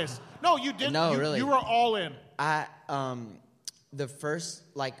 Whatever it is. No, you didn't. No, you, really. You were all in. The first,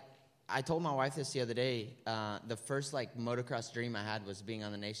 I told my wife this the other day, the first, motocross dream I had was being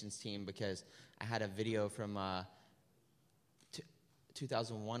on the nation's team because I had a video from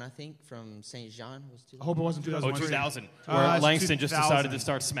 2001, I think, from St. Jean. I hope it wasn't 2001. 2000, where it's Langston just 2000. decided to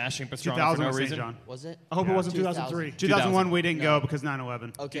start smashing Pastrana for 2000 no was St. reason. John. Was it? I hope it wasn't 2000. 2003. 2001, we didn't go because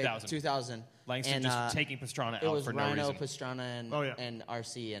 9/11. Okay, 2000. 2000. Langston And, just taking Pastrana It out was for no Rhino, reason. Pastrana, and, Oh, yeah. and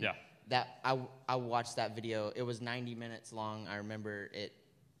RC. And Yeah. that I watched that video. It was 90 minutes long. I remember it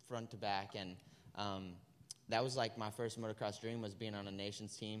front to back. And that was like my first motocross dream was being on a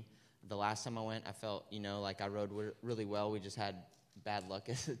nation's team. The last time I went, I felt, like I rode really well. We just had bad luck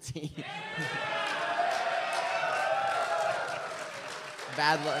as a team.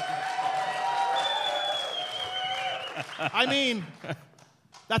 Bad luck. I mean,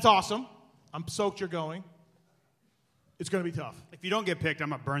 that's awesome. I'm stoked you're going. It's going to be tough. If you don't get picked, I'm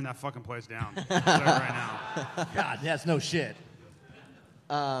going to burn that fucking place down. I'll tell you right now. God, that's no shit.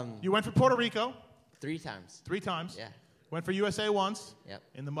 You went for Puerto Rico 3 times. 3 times. Yeah. Went for USA once. Yep.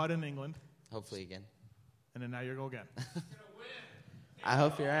 In the mud in England. Hopefully again. And then now you're going again. I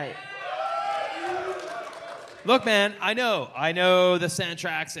hope you're right. Look, man, I know the sand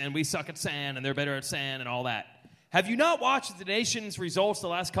tracks, and we suck at sand, and they're better at sand, and all that. Have you not watched the nation's results the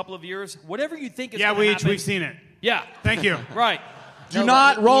last couple of years? Whatever you think is Yeah, going to happen. we've seen it. Yeah, Thank you. right. Do No,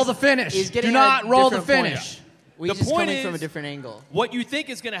 not but roll he's- the finish. he's getting Do not a roll the different point. finish. We The just point coming from a is- different angle. What you think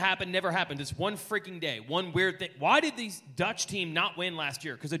is going to happen never happened. It's one freaking day, one weird thing. Why did these Dutch team not win last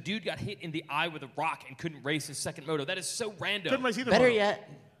year? Because a dude got hit in the eye with a rock and couldn't race his second moto. That is so random. Couldn't race either Better moto. yet,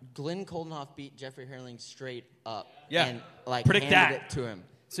 Glenn Coldenhoff beat Jeffrey Herling straight up. Yeah. And Predict handed that. it to him.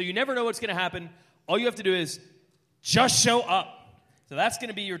 So you never know what's going to happen. All you have to do is just show up. So that's going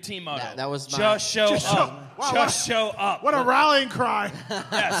to be your team motto. That was my- just show Just up. show- wow, just show up. What a rallying cry.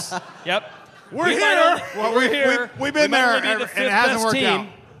 Yes. Yep. We're We here. might Well, we're here. We've been We might there, only be and the it fifth hasn't best worked team. out.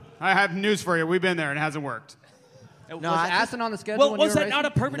 I have news for you. We've been there, and it hasn't worked. Was I think- Aston on the schedule Well, when was you were that not a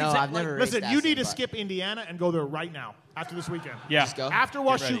racing? perfect No, example? I've never Listen, raced you need to Aston, but- skip Indiana and go there right now after this weekend. Yeah. Just go. After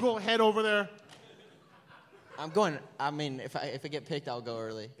ready. Washougal, head over there. I'm going. I mean, if I get picked, I'll go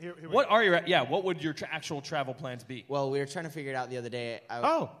early. Here we What go. are your what would your actual travel plans be? Well, we were trying to figure it out the other day.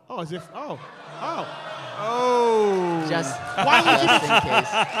 As if. Just, Why would you just in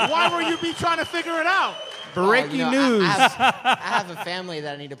case. Why were you be trying to figure it out? Breaking Well, you know, news. I have a family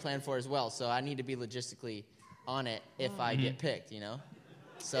that I need to plan for as well, so I need to be logistically on it if I get picked.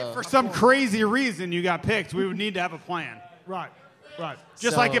 So For some crazy reason you got picked, we would need to have a plan. Right.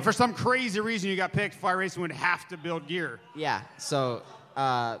 Just So- like if for some crazy reason you got picked, Fly Racing would have to build gear. yeah. So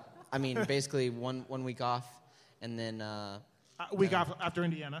I mean, basically one week off, and then Week off after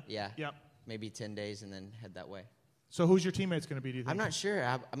Indiana. yeah, Yep. maybe 10 days, and then head that way. So who's your teammates going to be? Do you think? I'm not sure.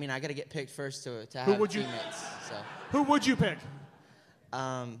 I mean, I got to get picked first to Who have would you- teammates. So Who would you pick?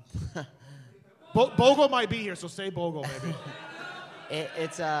 um, Bogle might be here, so say Bogle maybe.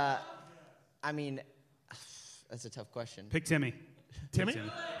 It's I mean, that's a tough question. Pick Timmy. Timmy?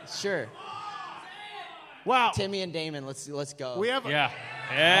 Sure. Wow. Timmy and Damon, let's go. We have Yeah.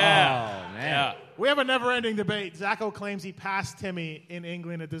 Oh, man. Yeah. we have a never-ending debate. Zacho claims he passed Timmy in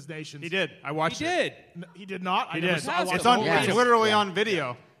England at this Nations. He did. I watched He it. did. He did not. He I never did. saw- I watched It's the on. whole Yeah. It's race. literally on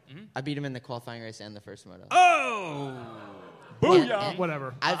video. I beat him in the qualifying race and the first moto. Oh. Booyah!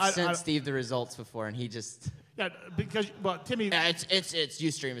 Whatever. I've sent Steve the results before, and he just. Yeah, because Timmy. Yeah, it's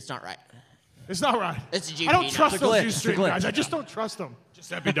Ustream. It's not right. It's not right. It's a GP I don't now. trust It's a those glitch. It's a Ustream glitch. guys. I just don't trust them.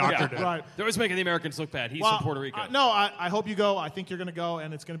 Giuseppe Doctor did. Right. They're always making the Americans look bad. He's from Puerto Rico. No, I hope you go. I think you're going to go,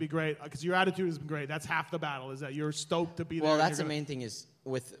 and it's going to be great because your attitude has been great. That's half the battle. Is that you're stoked to be there. Well, and that's the you're main thing is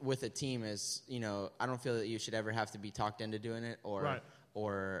with a team is I don't feel that you should ever have to be talked into doing it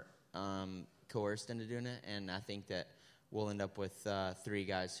or coerced into doing it, and I think that we'll end up with 3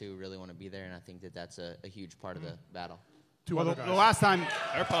 guys who really want to be there, and I think that that's a huge part of the battle. Well, other the guys. last time,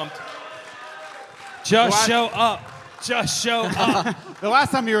 They're pumped. Just show up. Just show up. the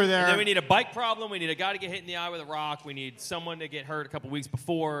last time you were there, And then we need a bike problem. We need a guy to get hit in the eye with a rock. We need someone to get hurt a couple weeks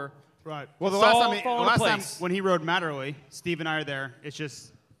before. Right. well, the It's last all time, the falling last into time place. when he rode Matterley, Steve and I are there. It's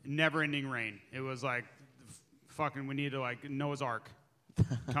just never-ending rain. It was like fucking. We need to like Noah's Ark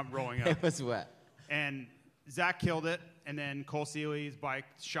come rolling up. It was wet. And Zach killed it, and then Cole Seeley's bike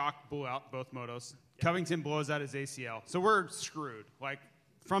shock blew out both motos. Covington blows out his ACL, so we're screwed. Like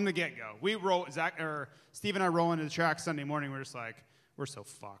from the get-go, we roll. Steve and I roll into the track Sunday morning. We're just like, we're so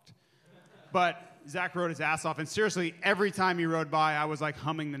fucked. But Zach rode his ass off, and seriously, every time he rode by, I was like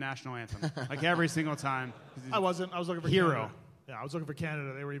humming the national anthem, like every single time. I wasn't. I was looking for Hero. Canada. Yeah, I was looking for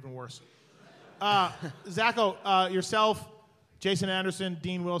Canada. They were even worse. Zacho, yourself, Jason Anderson,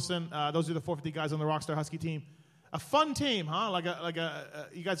 Dean Wilson. Those are the 450 guys on the Rockstar Husky team. A fun team, huh?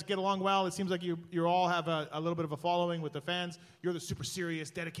 You guys get along well. It seems like you all have a little bit of a following with the fans. You're the super serious,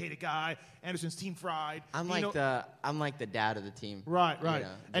 dedicated guy. Anderson's team fried. I'm like the dad of the team. Right.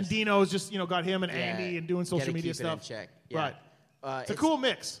 And Dino's just got him and Andy and doing social gotta media keep it stuff. in check. Yeah. Right. It's a cool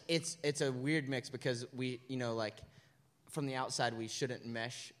mix. It's a weird mix because we like from the outside we shouldn't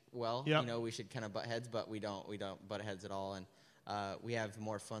mesh well. Yep. We should kind of butt heads, but we don't butt heads at all, and we have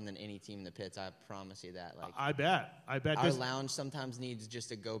more fun than any team in the pits. I promise you that. Like I bet. our lounge sometimes needs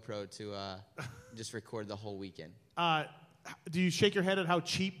just a GoPro to just record the whole weekend. Do you shake your head at how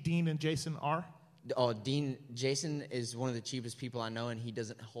cheap Dean and Jason are? Oh, Jason is one of the cheapest people I know, and he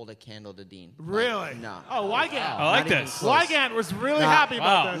doesn't hold a candle to Dean. Really? Like, no. Oh, Wygant. I like Not even this. close. Wygant was really Nah. happy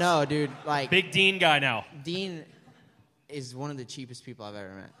about Wow. this. No, dude. Like Big Dean guy now. Dean is one of the cheapest people I've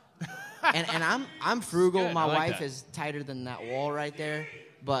ever met. and I'm frugal. Good. My I like wife that. is tighter than that wall right there.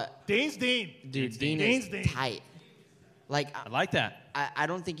 But Dean's Dean. dude, Dean Dean's is Dean. tight. Like I like that. I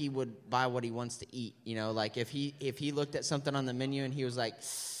don't think he would buy what he wants to eat. Like if he looked at something on the menu and he was like,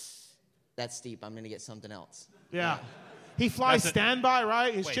 "That's steep. I'm gonna get something else." Yeah. He flies That's a- standby,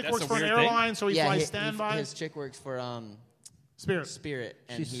 right? His Wait, chick that's works a for an weird thing? airline, so he yeah, flies standby. his chick works for Spirit. Spirit,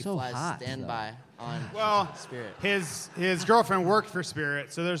 and She's he so flies hot, standby on well, Spirit. his girlfriend worked for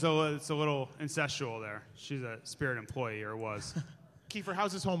Spirit, so it's a little incestual there. She's a Spirit employee, or was. Keefer,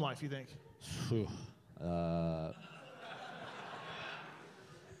 how's his home life, you think?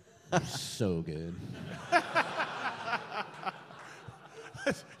 So good.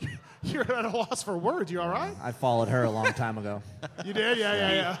 You're at a loss for words. You all right? I followed her a long time ago. You did?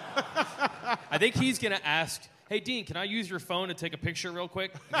 Yeah. I think he's going to ask, hey, Dean, can I use your phone to take a picture real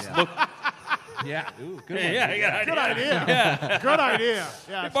quick? Just look. Yeah. Ooh, good one. Yeah, Good idea. Yeah. Good idea.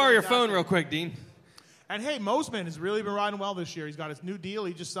 Yeah. Can I borrow your phone fantastic. real quick, Dean? And hey, Mosman has really been riding well this year. He's got his new deal.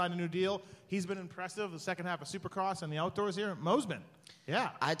 He just signed a new deal. He's been impressive the second half of Supercross and the outdoors here. Mosman. Yeah.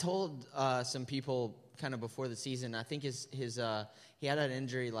 I told some people kind of before the season. I think he had an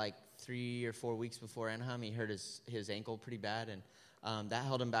injury like 3 or 4 weeks before Anaheim. He hurt his ankle pretty bad, and that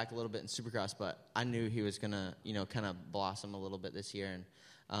held him back a little bit in Supercross. But I knew he was gonna kind of blossom a little bit this year.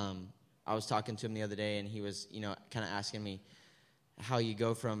 And I was talking to him the other day, and he was kind of asking me how you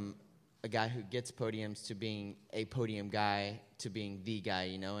go from a guy who gets podiums to being a podium guy to being the guy,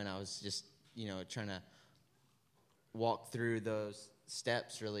 And I was just trying to walk through those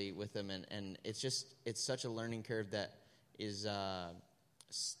steps really with him, and it's such a learning curve that is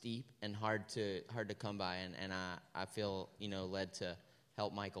steep and hard to come by, and I feel led to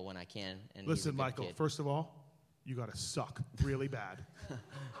help Michael when I can. And he's a Listen, good Michael, kid. first of all, you got to suck really bad.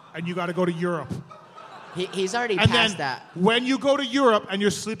 And you got to go to Europe. He's already And past then that. when you go to Europe and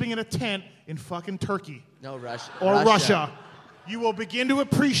you're sleeping in a tent in fucking Turkey No, Russia. or Russia, you will begin to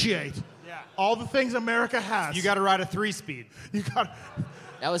appreciate all the things America has. You got to ride a 3-speed. You got.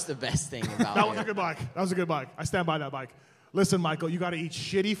 That was the best thing about That it. was a good bike. That was a good bike. I stand by that bike. Listen, Michael, you got to eat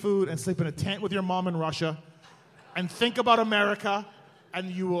shitty food and sleep in a tent with your mom in Russia and think about America, and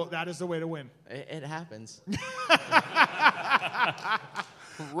you will. That is the way to win. It happens.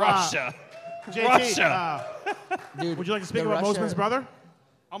 Russia. JT, Russia. Dude, would you like to speak the about Russia- Mosman's brother?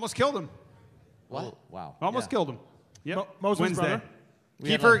 Almost killed him. What? Wow. Almost killed him. Yep. Mosman's Wednesday.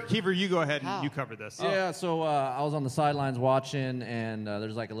 brother? Keefer, you go ahead How? and you cover this. Yeah, so I was on the sidelines watching, and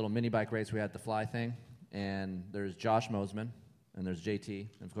there's like a little mini bike race we had at the fly thing, and there's Josh Mosman, and there's JT,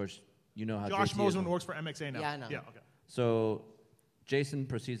 and of course, you know how Josh JT is. Mosman works for MXA now. Yeah, I know. Yeah, okay. So Jason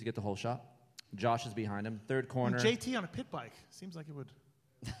proceeds to get the whole shot. Josh is behind him, third corner. JT on a pit bike. Seems like it would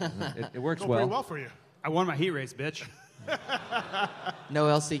It works go well. pretty well for you. I won my heat race, bitch. No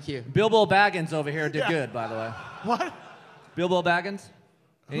LCQ. Bilbo Baggins over here did good, by the way. What? Bilbo Baggins?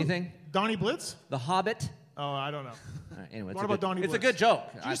 Anything? Donnie Blitz? The Hobbit? Oh, I don't know. All right, anyway, What it's a about good, Donnie It's a Blitz? good joke.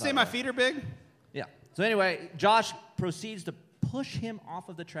 Did you say my feet are big? Yeah. So anyway, Josh proceeds to push him off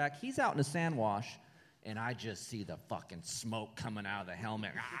of the track. He's out in the sand wash, and I just see the fucking smoke coming out of the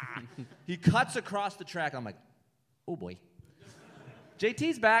helmet. Ah! He cuts across the track. I'm like, oh boy.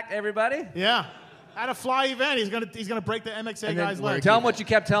 JT's back, everybody. Yeah. At a fly event, he's gonna break the MXA And guy's then leg. tell him what you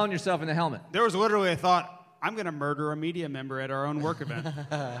kept telling yourself in the helmet. There was literally a thought, I'm going to murder a media member at our own work event.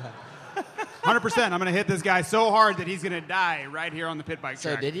 100%. I'm going to hit this guy so hard that he's going to die right here on the pit bike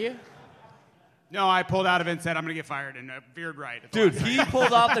So track. did you? No, I pulled out of it and said, I'm going to get fired, and veered right. at the Dude, last he second.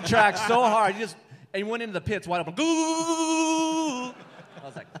 pulled off the track so hard. He went into the pits wide open. I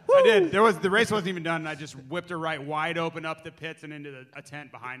was like, I did. The race wasn't even done, and I just whipped her right wide open up the pits and into a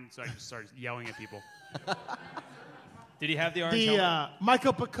tent behind, so I just started yelling at people. Did he have the orange The helmet?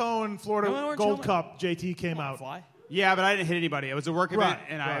 Michael Pacone Florida No orange Gold helmet? Cup JT came out. Fly? Yeah, but I didn't hit anybody. It was a work event,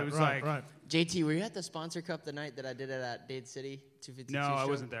 and I was like, right. JT, were you at the sponsor cup the night that I did it at Dade City? 252 no, I stroke?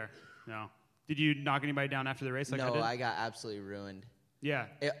 wasn't there. No. Did you knock anybody down after the race like I No, did? I got absolutely ruined. Yeah.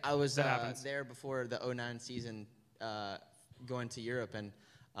 I was That happens. there before the 09 season going to Europe, and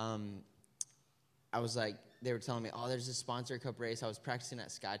I was like, they were telling me, oh, there's a sponsor cup race. I was practicing at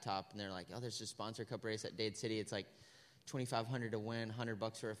Skytop, and they're like, oh, there's a sponsor cup race at Dade City. It's like $2,500 to win,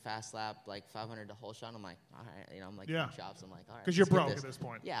 $100 for a fast lap, like $500 to whole shot. I'm like, all right, I'm like, Yeah. chops. I'm like, all right, Because you're let's get broke at this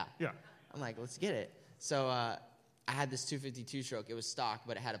point. Yeah. Yeah. I'm like, let's get it. So I had this 252 stroke. It was stock,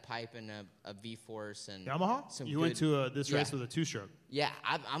 but it had a pipe and a V-force and Yamaha? some You went good- to this yeah. race with a two-stroke. Yeah,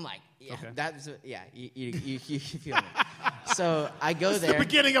 I'm like, yeah, Okay. that's yeah. You feel me? So I go It's the there.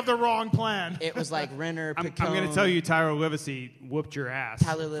 beginning of the wrong plan. It was like Renner, I'm Picone, going to tell you, Tyler Livesey whooped your ass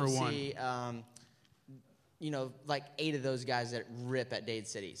Tyler for one. Livesey, like 8 of those guys that rip at Dade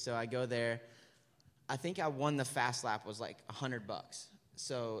City. So I go there. I think I won the fast lap was like $100.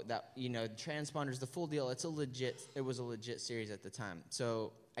 So that transponders, the full deal. It was a legit series at the time.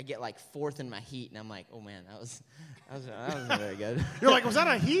 So I get like 4th in my heat, and I'm like, oh man, that wasn't very good. You're like, was that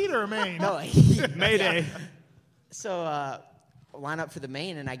a heat or a main? No, heat. Mayday. So line up for the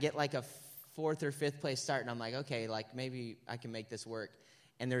main, and I get like a 4th or 5th place start, and I'm like, okay, like maybe I can make this work.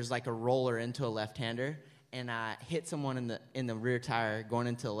 And there's like a roller into a left-hander, and I hit someone in the rear tire going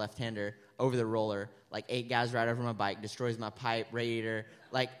into a left-hander over the roller. Like 8 guys ride over my bike, destroys my pipe, radiator,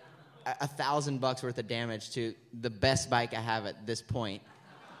 like $1,000 worth of damage to the best bike I have at this point.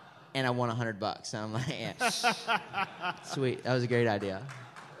 And I won $100. So I'm like, yeah. Sweet. That was a great idea.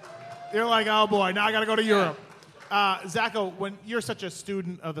 You're like, oh boy, now I got to go to Europe. Zacho, when you're such a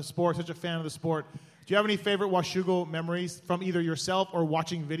student of the sport, such a fan of the sport, do you have any favorite Washougal memories from either yourself or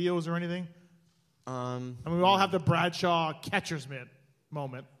watching videos or anything? I mean, we all have the Bradshaw catcher's mitt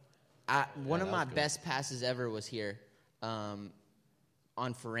moment. One of my best passes ever was here on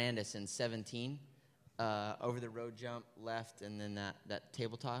Ferrandis in 17. Over the road jump left, and then that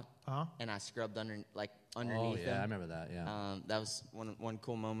tabletop, and I scrubbed underneath oh, yeah, him. I remember that, yeah. That was one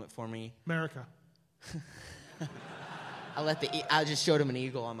cool moment for me. America. I just showed him an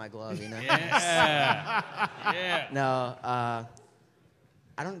eagle on my glove, Yeah. Yeah. No,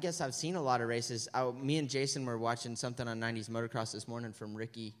 I don't guess I've seen a lot of races. Me and Jason were watching something on 90s Motocross this morning from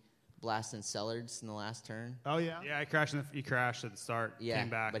Ricky blasting Sellards in the last turn. Oh, yeah? Yeah, he crashed at the start, Yeah, came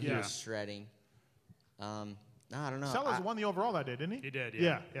back. but he was shredding. No, I don't know. Sellers won the overall that day, didn't he? He did,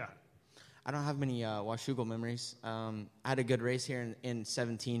 yeah. Yeah. I don't have many Washougal memories. I had a good race here in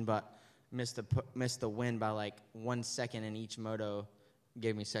 17, but missed the win by like 1 second in each moto.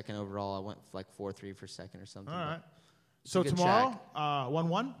 Gave me second overall. I went like 4-3 for second or something. All right. but it's a So good tomorrow, track.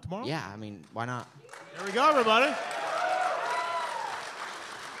 1-1 tomorrow? Yeah, I mean, why not? There we go, everybody.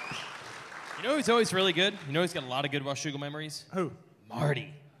 You know who's always really good? You know who's got a lot of good Washougal memories? Who?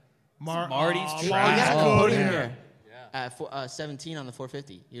 Marty. Marty's Marty's He trash. got a good podium here. here. 17 on the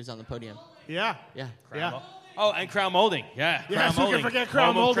 450. He was on the podium. Yeah. Yeah. Yeah. Oh, and crown molding. Yeah, Yes, crown who can molding. forget crown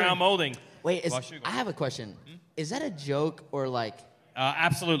Home of molding? crown molding. Wait, Washougal. I have a question. Is that a joke or like?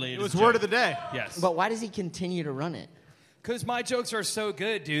 Absolutely. It was word of the day. Yes. But why does he continue to run it? Because my jokes are so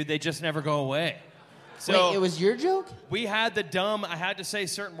good, dude, they just never go away. So Wait, it was your joke? we had I had to say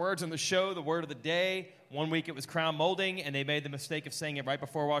certain words on the show, the word of the day. One week it was crown molding, and they made the mistake of saying it right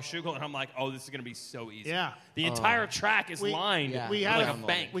before Washougal, and I'm like, oh, this is going to be so easy. Yeah. The entire track is lined Yeah. We like had a a-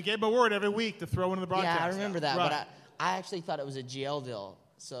 bank. We gave him a word every week to throw into the broadcast. Yeah, I remember that. Right. But I actually thought it was a GL deal.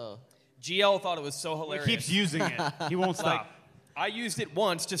 So GL thought it was so He hilarious. keeps using it. He won't Like, stop. I used it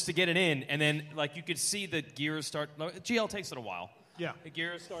once just to get it in, and then like you could see the gears start. GL takes it a while. Yeah. The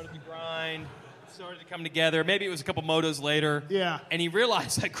gears started to grind, started to come together. Maybe it was a couple motos later. Yeah. And he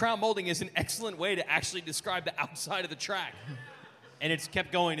realized that crown molding is an excellent way to actually describe the outside of the track, and it's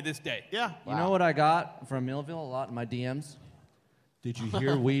kept going to this day. Yeah. You know what I got from Millville a lot in my DMs? Did you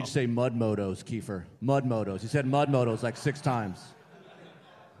hear Weege say mud motos, Keefer? Mud motos. He said mud motos like 6 times.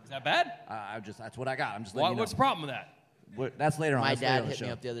 Is that bad? That's what I got. I'm just letting you know. What's the problem with that? That's later on. my That's later dad on the hit me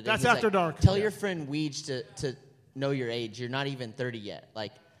show. up the other day. That's He's after like, dark. Tell your friend Weege to know your age. You're not even 30 yet.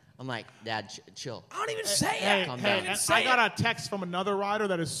 Like, I'm like, Dad, chill. I don't even say Hey, it. Calm hey, down. and Even say I got it. a text from another rider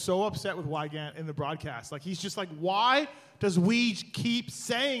that is so upset with Wygant in the broadcast. Like, he's just like, why does Weege keep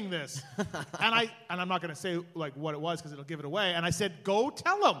saying this? and I'm not going to say like what it was because it'll give it away. And I said, go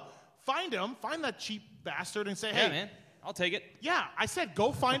tell him. Find that cheap bastard and say, Yeah, hey, man. I'll take it. yeah, I said,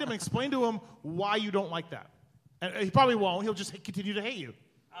 go find him and explain to him why you don't like that. And he probably won't. He'll just continue to hate you.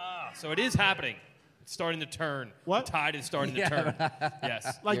 So it is happening. It's starting to turn. What? The tide is starting to turn.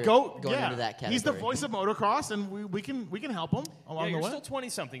 Yes. Like, You're go, going yeah. into that He's the category. voice of motocross, and we can help him Yeah, along you're the way. still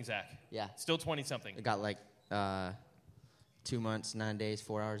 20-something, Zach. Yeah. Still 20-something. I got like 2 months, 9 days,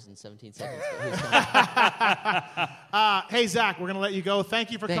 4 hours, and 17 seconds. But who's counting? Hey, Zach, we're going to let you go.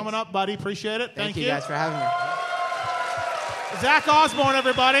 Thank you for Thanks. coming up, buddy. Appreciate it. Thank you guys for having me. Zach Osborne,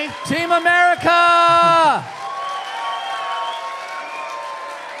 everybody. Team America!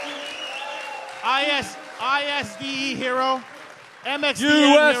 ISDE hero.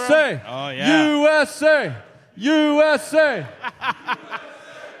 MXDN USA! hero. Oh, yeah. USA! USA!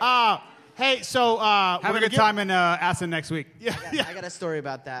 Hey, so Have a good time in Assen next week. Yeah, yeah. I got a story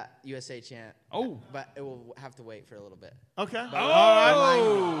about that USA chant. Oh. But it will have to wait for a little bit. Okay. All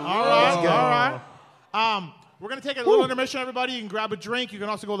All right. We're going to take a little intermission, everybody. You can grab a drink. You can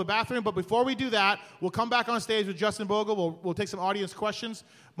also go to the bathroom. But before we do that, we'll come back on stage with Justin Bogle. We'll take some audience questions,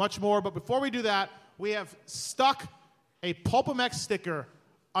 much more. But before we do that, we have stuck a Pulpmx sticker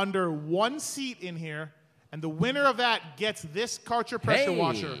under one seat in here. And the winner of that gets this Karcher pressure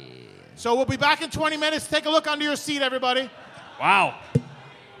washer. So we'll be back in 20 minutes. Take a look under your seat, everybody. Wow.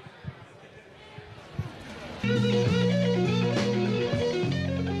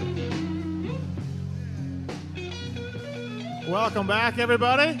 Welcome back,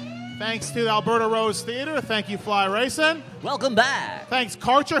 everybody. Thanks to the Alberta Rose Theater. Thank you, Fly Racing. Welcome back. Thanks,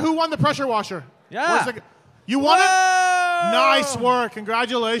 Karcher. Who won the pressure washer? Yeah. You won it? Whoa! Nice work.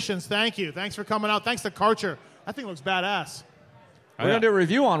 Congratulations. Thank you. Thanks for coming out. Thanks to Karcher. That thing looks badass. We're going to do a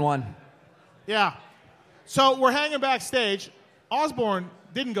review on one. Yeah. So we're hanging backstage. Osborne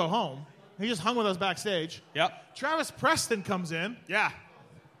didn't go home. He just hung with us backstage. Yep. Travis Preston comes in. Yeah.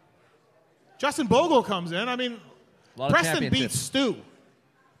 Justin Bogle comes in. I mean, A lot of Preston beats championships. Stu.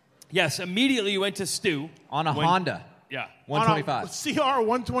 Yes, immediately you went to Stu. On a When- Honda. Yeah. On a 125. CR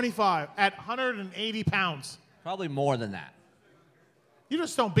 125 at 180 pounds. Probably more than that. You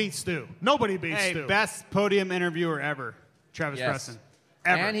just don't beat Stu. Nobody beats Hey, Stu. best podium interviewer ever, Travis Yes. Preston.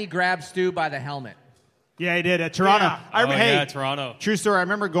 Ever. And he grabbed Stu by the helmet. Yeah, he did at Toronto. Yeah. Oh, Hey, yeah, Toronto. True story. I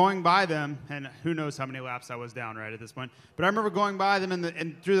remember going by them, and who knows how many laps I was down right at this point. But I remember going by them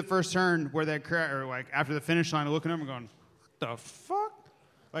and through the first turn where they or like after the finish line, looking at him and going, "What the fuck?"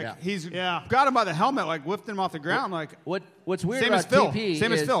 Like Yeah. he's Yeah. got him by the helmet, like lifting him off the ground, like What's weird Same about as Phil. TP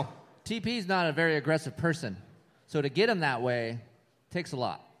Same as is Phil. TP's not a very aggressive person. So to get him that way takes a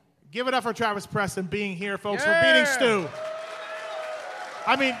lot. Give it up for Travis Preston being here, folks, Yeah. for beating Stu.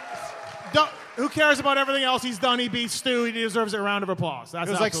 I mean, who cares about everything else he's done? He beat Stu. He deserves a round of applause. That's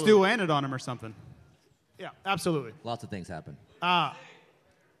it was like absolutely- Stu landed on him or something. Yeah, absolutely. Lots of things happen.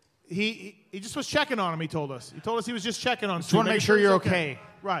 He just was checking on him, he told us. He told us he was just checking on Stu. Just want to making make sure he's you're okay.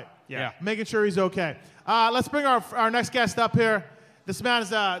 Right. Yeah. Making sure he's okay. Let's bring our next guest up here. This man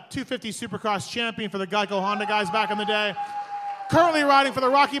is a 250 Supercross champion for the Geico Honda guys back in the day. Currently riding for the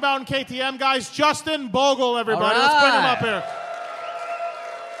Rocky Mountain KTM guys, Justin Bogle, everybody. All Let's bring him right. up here.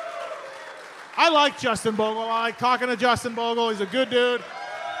 I like Justin Bogle. I like talking to Justin Bogle. He's a good dude.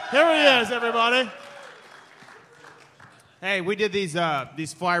 Here he is, everybody. Hey, we did these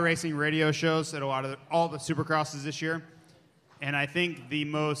fly racing radio shows at all the Supercrosses this year, and I think the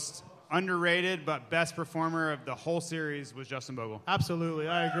most underrated but best performer of the whole series was Justin Bogle. Absolutely,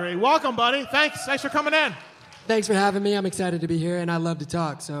 I agree. Welcome, buddy. Thanks for coming in. Thanks for having me. I'm excited to be here, and I love to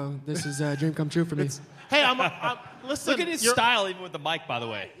talk, so this is a dream come true for me. Hey, I'm listen. Look at his style, even with the mic, by the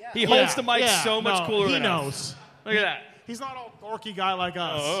way. He holds the mic so much cooler than us. He knows. Look at that. He's not all dorky guy like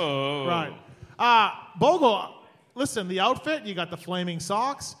us. Oh. Right. Bogle, listen, the outfit, you got the flaming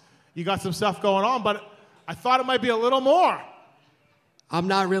socks, you got some stuff going on, but I thought it might be a little more. I'm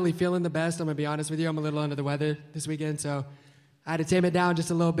not really feeling the best, I'm going to be honest with you. I'm a little under the weather this weekend, so I had to tame it down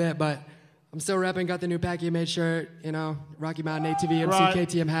just a little bit, but I'm still repping, got the new Packy Made shirt, Rocky Mountain ATV, MC, Right.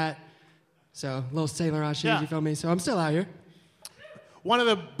 KTM hat. So, little Saint Laurent shoes, you feel me? So I'm still out here. One of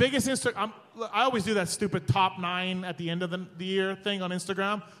the biggest I always do that stupid top 9 at the end of the year thing on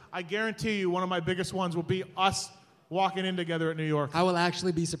Instagram. I guarantee you one of my biggest ones will be us walking in together at New York. I will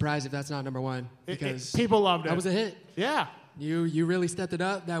actually be surprised if that's not number one, because people loved it. That was a hit. Yeah. You really stepped it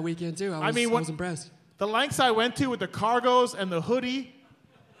up that weekend, too. I was impressed. The lengths I went to with the cargos and the hoodie,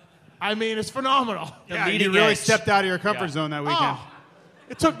 it's phenomenal. Yeah, you really stepped out of your comfort zone that weekend. Oh,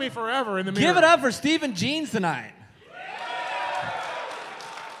 it took me forever in the mirror. Give it up for Stephen Jeans tonight.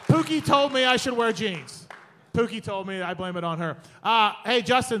 Pookie told me I should wear jeans. Pookie told me. I blame it on her. Hey,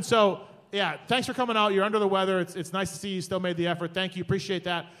 Justin, thanks for coming out. You're under the weather. It's nice to see you still made the effort. Thank you. Appreciate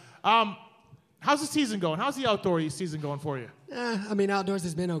that. How's the season going? How's the outdoor season going for you? Outdoors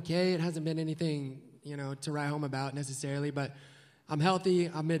has been okay. It hasn't been anything, to write home about necessarily, but I'm healthy.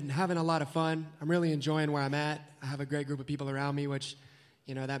 I've been having a lot of fun. I'm really enjoying where I'm at. I have a great group of people around me, which,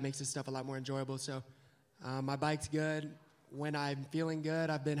 that makes this stuff a lot more enjoyable. So my bike's good. When I'm feeling good,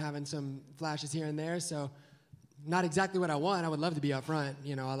 I've been having some flashes here and there. So not exactly what I want. I would love to be up front,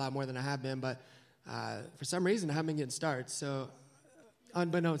 a lot more than I have been. But for some reason, I haven't been getting starts. So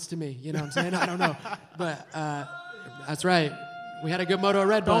unbeknownst to me, you know what I'm saying? I don't know. But that's right. We had a good moto at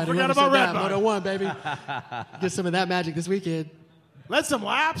Red Bud. Don't forget about Red Bud. Moto 1, baby. Get some of that magic this weekend. Led some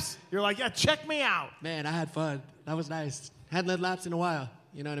laps. You're like, check me out. Man, I had fun. That was nice. Hadn't led laps in a while.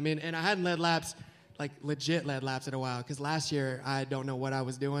 You know what I mean? And I hadn't led laps, like legit led laps in a while. Because last year, I don't know what I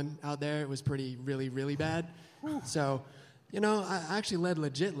was doing out there. It was really, really bad. So, I actually led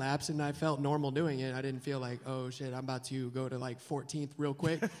legit laps, and I felt normal doing it. I didn't feel like, oh, shit, I'm about to go to, 14th real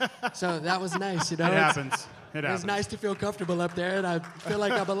quick. So that was nice, It happens. It was nice to feel comfortable up there, and I feel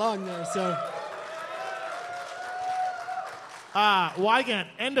like I belong there. So, Weege,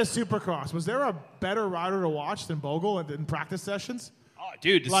 end of Supercross. Was there a better rider to watch than Bogle in practice sessions? Oh,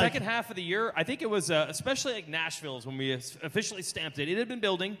 dude, the second half of the year, I think it was, especially like Nashville is when we officially stamped it. It had been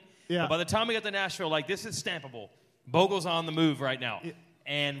building. Yeah. But by the time we got to Nashville, this is stampable. Bogle's on the move right now. Yeah.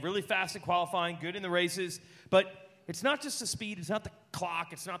 And really fast at qualifying, good in the races. But it's not just the speed, it's not the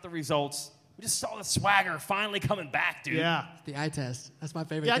clock, it's not the results. We just saw the swagger finally coming back, dude. Yeah. the eye test. That's my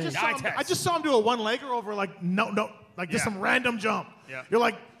favorite Yeah, thing. I just saw him do a one-legger over just some random jump. Yeah. You're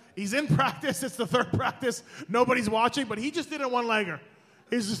like, he's in practice. It's the third practice. Nobody's watching, but he just did a one-legger.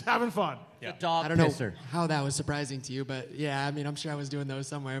 He's just having fun. Yeah. Dog I don't know pisser. how that was surprising to you, but yeah, I'm sure I was doing those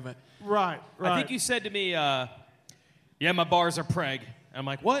somewhere, but Right. I think you said to me, my bars are preg. And I'm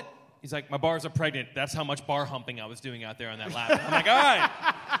like, what? He's like, my bars are pregnant. That's how much bar humping I was doing out there on that lap. I'm like, all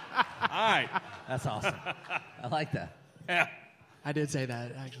right. That's awesome. I like that. Yeah. I did say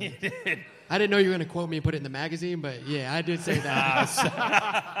that, actually. I didn't know you were going to quote me and put it in the magazine, but yeah, I did say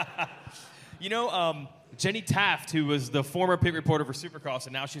that. Jenny Taft, who was the former pit reporter for Supercross,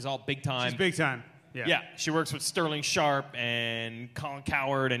 and now she's all big time. She's big time. Yeah. Yeah, she works with Sterling Sharp and Colin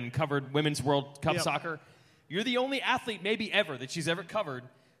Coward and covered Women's World Cup soccer. You're the only athlete maybe ever that she's ever covered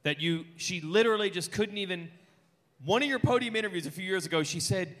that she literally just couldn't even. One of your podium interviews a few years ago, she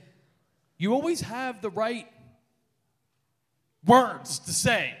said, you always have the right words to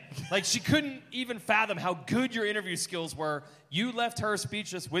say. Like, she couldn't even fathom how good your interview skills were. You left her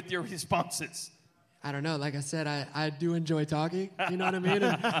speechless with your responses. I don't know. Like I said, I do enjoy talking. You know what I mean?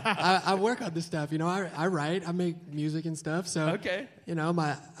 And I work on this stuff. I write. I make music and stuff. So, Okay.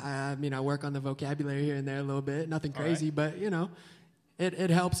 I work on the vocabulary here and there a little bit. Nothing crazy, but, it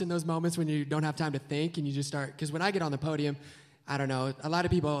helps in those moments when you don't have time to think and you just start. Because when I get on the podium, I don't know. A lot of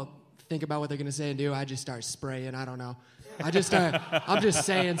people think about what they're going to say and do. I just start spraying. I don't know. I'm just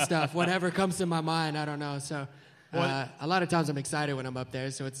saying stuff. Whatever comes to my mind, I don't know. So a lot of times I'm excited when I'm up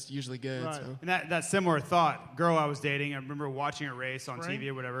there, so it's usually good. Right. So. And that similar thought, girl I was dating, I remember watching a race on TV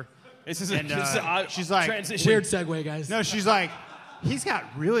or whatever. This is she's like, transition. Weird segue, guys. No, she's like, he's got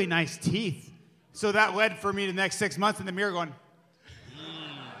really nice teeth. So that led for me to the next 6 months in the mirror going,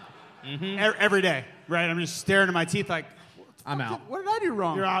 every day, right? I'm just staring at my teeth like, I'm out. What did I do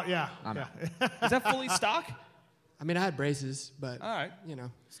wrong? You're out. Yeah. I'm yeah. out. Is that fully stock? I mean, I had braces, but All right. you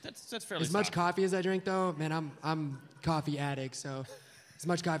know, That's fairly as much stock. coffee as I drink, though, man, I'm coffee addict. So as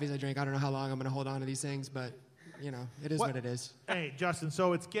much coffee as I drink, I don't know how long I'm gonna hold on to these things, but you know, it is what it is. Hey, Justin.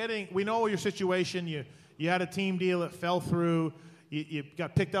 So we know your situation. You had a team deal. It fell through. You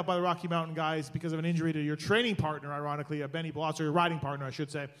got picked up by the Rocky Mountain guys because of an injury to your training partner, ironically, Benny Blotzer, your riding partner, I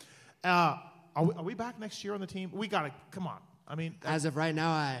should say. Are we back next year on the team? We got to, come on. I mean. As of right now,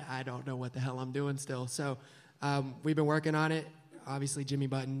 I don't know what the hell I'm doing still. So we've been working on it. Obviously, Jimmy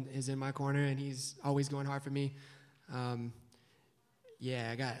Button is in my corner, and he's always going hard for me.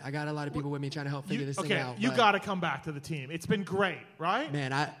 Yeah, I got a lot of people with me trying to help figure this thing out. Okay, you got to come back to the team. It's been great, right?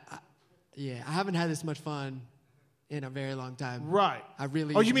 Man, I haven't had this much fun in a very long time. Right. I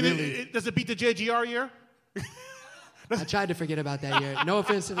really. Oh, you mean really, does it beat the JGR year? I tried to forget about that year. No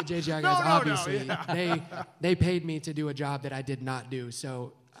offense to the JGR guys, obviously. yeah. They paid me to do a job that I did not do.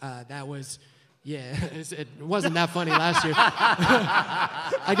 So that was, it wasn't that funny last year.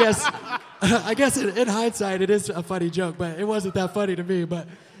 I guess in hindsight it is a funny joke, but it wasn't that funny to me. But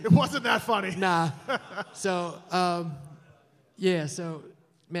it wasn't that funny. Nah. So so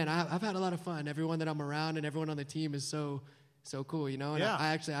man, I've had a lot of fun. Everyone that I'm around and everyone on the team is so cool, you know. And Yeah.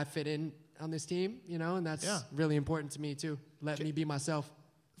 I fit in on this team, you know, and that's really important to me too. Let me be myself.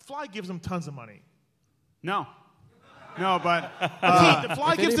 Fly gives them tons of money. No, but The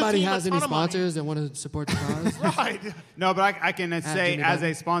Fly If gives the anybody team has a any ton of money. sponsors that want to support the cause, Right. no, but I can say Jimmy as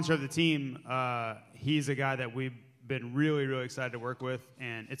Button. a sponsor of the team, he's a guy that we've been really, really excited to work with,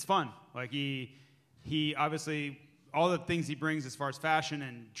 and it's fun. Like he obviously, all the things he brings as far as fashion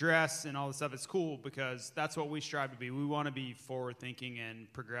and dress and all this stuff, it's cool because that's what we strive to be. We want to be forward-thinking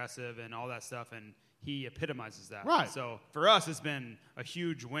and progressive and all that stuff, and he epitomizes that. Right. So for us, it's been a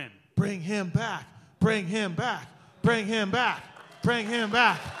huge win. Bring him back. Bring him back. Bring him back. Bring him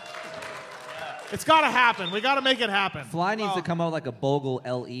back. It's got to happen. We got to make it happen. Fly needs to come out like a Bogle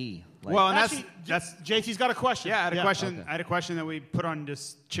LE. Like, Well, and Actually, that's JT's got a question. yeah. I had a question. Okay. I had a question that we put on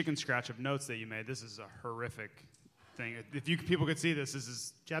this chicken scratch of notes that you made. This is a horrific thing. If people could see this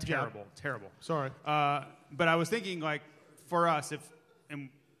is Jab, jab. terrible. Sorry. But I was thinking, like, for us, and I'm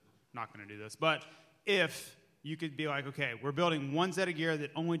not going to do this, but if you could be like, okay, we're building one set of gear that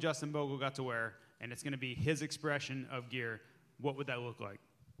only Justin Bogle got to wear, and it's going to be his expression of gear, what would that look like?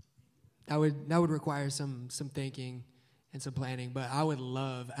 that would require some thinking and some planning. But I would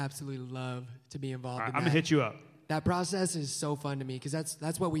absolutely love to be involved. All right, in I'm that. going to hit you up. That process is so fun to me because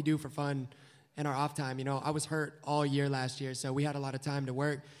that's what we do for fun in our off time. You know, I was hurt all year last year, so we had a lot of time to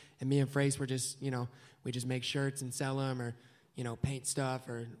work. And me and Frace were just, you know, we just make shirts and sell them, or you know, paint stuff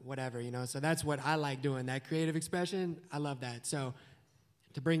or whatever. You know, so that's what I like doing. That creative expression, I love that. So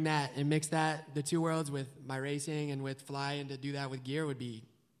to bring that and mix that, the two worlds, with my racing and with Fly, and to do that with gear would be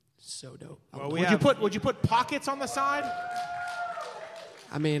so dope. Well, Would you put pockets on the side?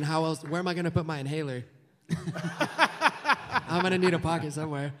 I mean, how else? Where am I going to put my inhaler? I'm going to need a pocket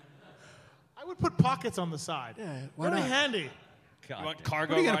somewhere. I would put pockets on the side. Yeah, why Very not? handy. You want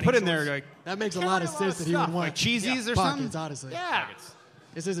cargo What are you going to riding put in shorts? there? Like That makes a Carry lot a of lot sense of that he would stuff, want. like cheesies or Pockets, something? honestly. Yeah.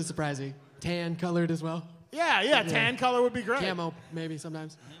 This isn't surprising. Tan colored as well. Yeah. Tan color would be great. Camo, maybe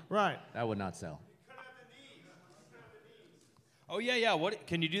sometimes. Right. that would not sell. Oh, yeah. What?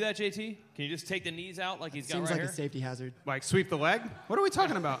 Can you do that, JT? Can you just take the knees out like he's got Seems right like here? a safety hazard. Like sweep the leg? What are we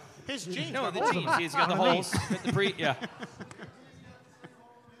talking about? His jeans. No, got the holes in jeans. them. He's got the Underneath. holes. Fit the yeah.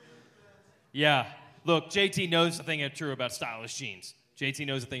 Yeah. Look, JT knows the thing true about stylish jeans. JT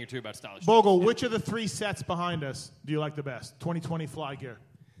knows the thing or two about stylish jeans. Bogle, which of the three sets behind us do you like the best? 2020 Fly gear.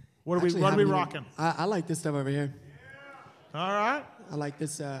 What are we Actually, haven't even- rocking? I like this stuff over here. All right. I like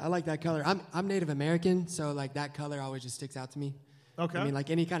this. I like that color. I'm Native American, so like that color always just sticks out to me. Okay. I mean, like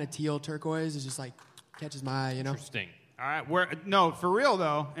any kind of teal turquoise is just like catches my eye, you know. Interesting. All right. No, for real,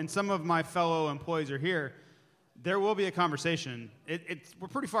 though, and some of my fellow employees are here, there will be a conversation. We're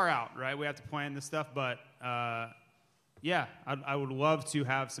pretty far out, right? We have to plan this stuff, but yeah, I would love to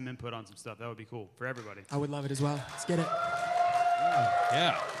have some input on some stuff. That would be cool for everybody. I would love it as well. Let's get it.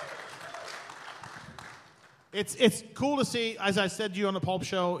 Yeah. It's cool to see. As I said to you on the Pulp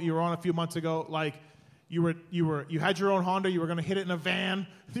Show, you were on a few months ago. Like you had your own Honda. You were going to hit it in a van.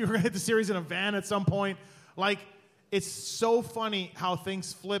 You were going to hit the series in a van at some point. Like it's so funny how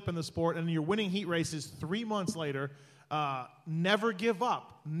things flip in the sport, and you're winning heat races 3 months later. Never give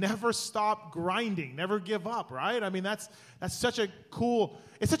up. Never stop grinding. Never give up. Right? I mean, that's such a cool.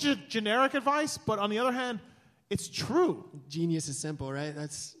 It's such a generic advice, but on the other hand, it's true. Genius is simple, right?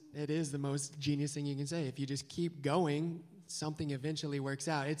 It is the most genius thing you can say. If you just keep going, something eventually works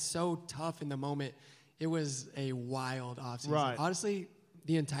out. It's so tough in the moment It was a wild offseason. Right. Honestly,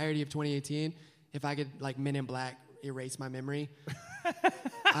 the entirety of 2018, if I could, like Men in Black, erase my memory,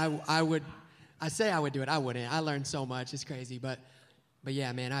 I would. I say I would do it. I wouldn't. I learned so much. It's crazy. But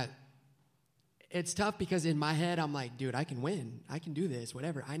yeah, man, it's tough because in my head, I'm like, dude, I can win. I can do this,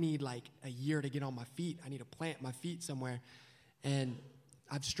 whatever. I need like a year to get on my feet. I need to plant my feet somewhere. And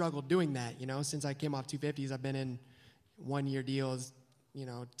I've struggled doing that, since I came off 250s. I've been in one-year deals,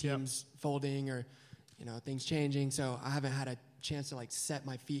 teams folding or, things changing. So I haven't had a chance to like set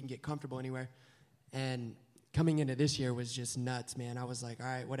my feet and get comfortable anywhere. And coming into this year was just nuts, man. I was like, all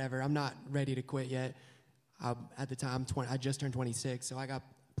right, whatever. I'm not ready to quit yet. At the time, I just turned 26, so I got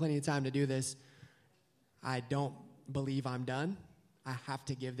plenty of time to do this. I don't believe I'm done. I have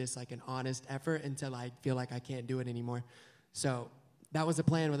to give this like an honest effort until I feel like I can't do it anymore. So that was the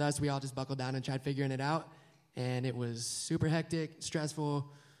plan with us. We all just buckled down and tried figuring it out. And it was super hectic, stressful,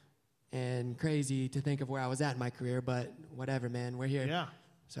 and crazy to think of where I was at in my career. But whatever, man. We're here. Yeah.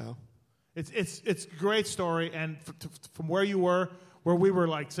 So it's a great story. And from where you were, where we were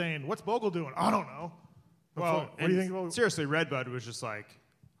like saying, what's Bogle doing? I don't know. Well, what do you think about seriously, Redbud was just like,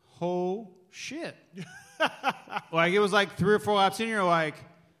 oh, shit. Like, it was like 3 or 4 laps in, you're like,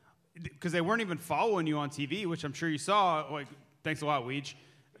 because they weren't even following you on TV, which I'm sure you saw. Like, thanks a lot, Weege.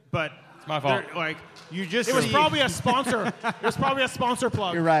 But it's my fault. Like, you just It was probably a sponsor. It was probably a sponsor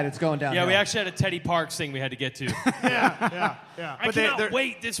plug. You're right. It's going down. Yeah, we actually had a Teddy Parks thing we had to get to. Yeah. I cannot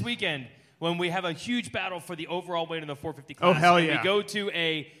wait this weekend when we have a huge battle for the overall weight in the 450 class. Oh, hell and yeah. we go to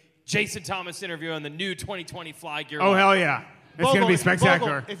a Jason Thomas interview on the new 2020 Fly Gear. Oh, hell yeah. It's going to be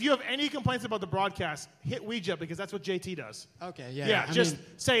spectacular. Bogle, if you have any complaints about the broadcast, hit Weege up because that's what JT does. okay, yeah. Yeah, I just mean,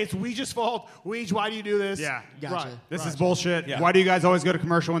 say it's Weege's fault. Weege, why do you do this? Yeah. Gotcha. Right. This is bullshit. Yeah. Why do you guys always go to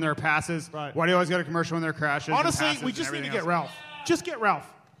commercial when there are passes? Right. Why do you always go to commercial when there are crashes? and Honestly, passes we and just need to everything get else? Ralph. Just get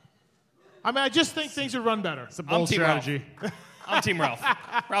Ralph. I mean, I just think things would run better. It's a bold Team Ralph. strategy. I'm Team Ralph.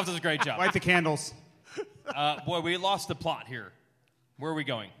 Ralph does a great job. Light the candles. Boy, we lost the plot here. Where are we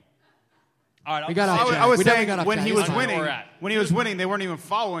going? All right, We got off track. I was We definitely saying got off when track. he It's was fine. winning, they weren't even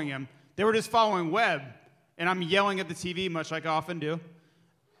following him. They were just following Webb, and I'm yelling at the TV, much like I often do.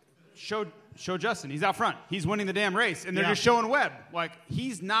 Show Justin. He's out front. He's winning the damn race, and they're just showing Webb. Like,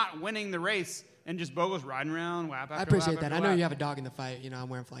 he's not winning the race, and just Bogle's riding around lap after I appreciate lap that. after I know lap. you have a dog in the fight. I'm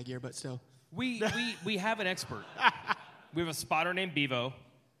wearing fly gear, but still. We have an expert. We have a spotter named Bevo,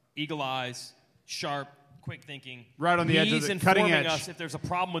 eagle eyes, sharp, quick thinking. Right on the edge of the He's cutting informing edge. us if there's a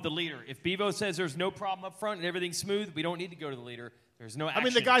problem with the leader. If Bevo says there's no problem up front and everything's smooth, we don't need to go to the leader. There's no action. I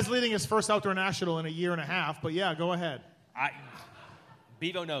mean, the guy's leading his first outdoor national in a year and a half, but yeah, go ahead.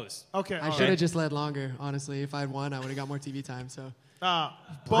 Bevo knows. Okay. I should have just led longer, honestly. If I'd won, I would have got more TV time. So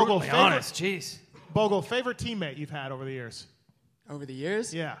Bogle, Brutally honest. Jeez. Bogle, favorite teammate you've had over the years? over the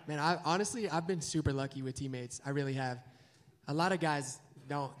years, Yeah. man, I've been super lucky with teammates. I really have. A lot of guys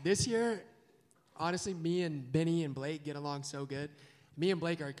don't. This year, honestly, me and Benny and Blake get along so good. Me and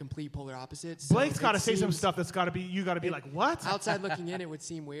Blake are complete polar opposites. So Blake's got to it say some seems- stuff that's got to be, you got to be like, what? Outside looking in, it would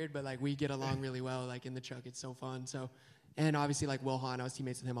seem weird, but like we get along really well. Like in the truck, it's so fun. So, and obviously like Will Hahn, I was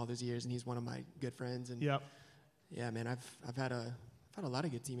teammates with him all those years, and he's one of my good friends. And Yep. yeah, man, I've had a lot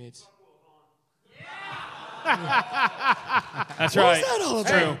of good teammates. That's What right. was that all about?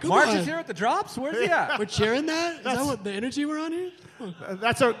 True. Come Mark on. is here at the drops. Where's he at? We're cheering that? Is that what the energy we're on here?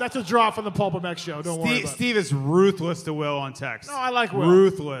 That's a drop from the Pulpmx show. Don't worry about it. Steve is ruthless to Will on text. No, I like Will.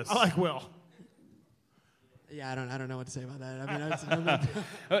 Ruthless. I like Will. Yeah, I don't know what to say about that.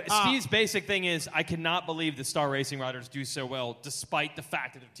 I mean, Steve's basic thing is, I cannot believe the Star Racing riders do so well, despite the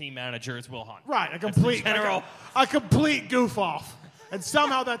fact that their team manager is Will Hahn. Right, a complete general. a complete goof off, and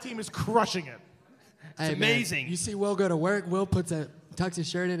somehow that team is crushing it. Hey, man, amazing. you see Will go to work. Will tucks his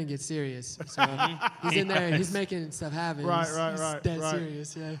shirt in and gets serious. So he's in there. He's making stuff happen. Right, he's, right, he's right, dead right.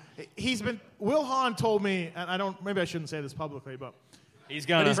 serious. Yeah. Will Hahn told me, and maybe I shouldn't say this publicly, but He's But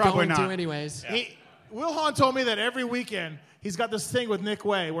gonna. he's Probably going not. to anyways. Will Hahn told me that every weekend he's got this thing with Nick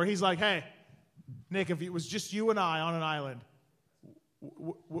Way where he's like, hey, Nick, if it was just you and I on an island,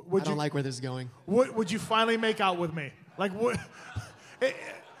 I don't like where this is going. would you finally make out with me? Like,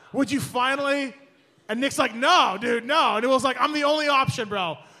 would you finally? And Nick's like, no, dude, no. And it was like, I'm the only option,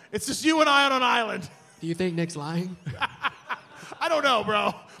 bro. It's just you and I on an island. Do you think Nick's lying? I don't know,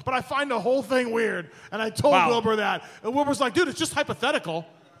 bro. But I find the whole thing weird. And I told Wilbur that. And Wilbur's like, dude, it's just hypothetical.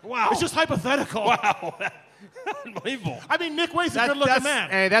 Wow. It's just hypothetical. Wow. Unbelievable. I mean, Nick Way's a good-looking man.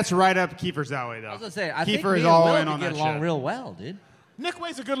 Hey, that's right up Keefer's alley, though. I was gonna say, I think Keefer me is and all Will in could on get that along shit. real well, dude. Nick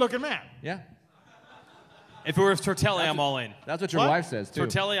Way's a good-looking man. Yeah, If it was Tortelli, I'm all in. that's what your What? wife says too.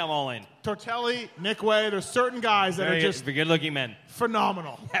 Tortelli, I'm all in. Tortelli, Nick Way, there's certain guys that are just Very good-looking men.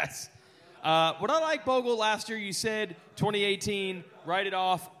 phenomenal. Yes. What I like, Bogle, last year you said 2018, write it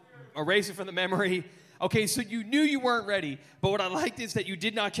off, erase it from the memory. Okay, so you knew you weren't ready, but what I liked is that you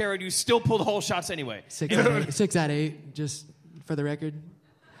did not care and you still pulled hole shots anyway. 6 out of 8. 6 out of 8, just for the record.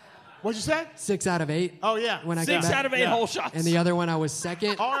 What'd you say? 6 out of 8. Oh, yeah. When I 6 out of 8 hole shots. And the other one I was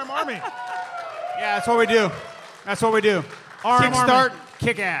second. RM Army. Yeah, that's what we do. That's what we do. RM Kickstart, Army.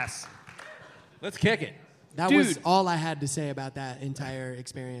 kick ass. Let's kick it. That was all I had to say about that entire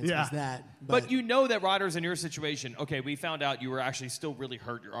experience was that. But you know that riders in your situation, okay, we found out you were actually still really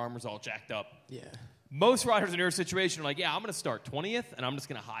hurt. Your arm was all jacked up. Yeah. Most riders in your situation are like, yeah, I'm going to start 20th, and I'm just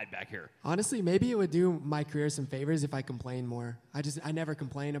going to hide back here. Honestly, maybe it would do my career some favors if I complained more. I never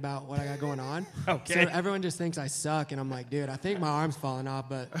complain about what I got going on. Okay. So everyone just thinks I suck, and I'm like, dude, I think my arm's falling off,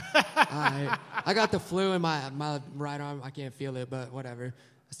 but I got the flu in my right arm. I can't feel it, but whatever.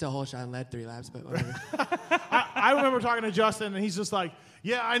 I still hole shot and led 3 laps, but whatever. I remember talking to Justin, and he's just like,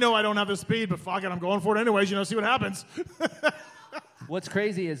 yeah, I know I don't have the speed, but fuck it, I'm going for it anyways, see what happens. What's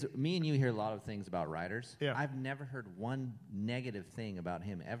crazy is me and you hear a lot of things about riders. Yeah. I've never heard one negative thing about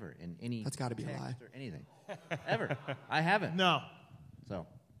him ever in any That's gotta be a text lie. or anything. Ever. I haven't. No. So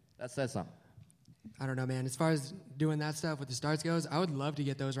that says something. I don't know, man. As far as doing that stuff with the starts goes, I would love to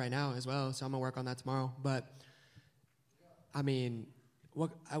get those right now as well, so I'm going to work on that tomorrow. But, I mean,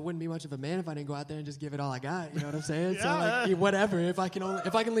 I wouldn't be much of a man if I didn't go out there and just give it all I got. You know what I'm saying? Yeah. So, whatever. If I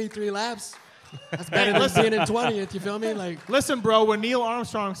can lead 3 laps, that's better than being in 20th. You feel me? Listen, bro. When Neil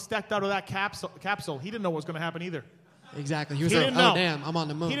Armstrong stepped out of that capsule, he didn't know what was going to happen either. Exactly. He was He like, didn't know. oh, damn, I'm on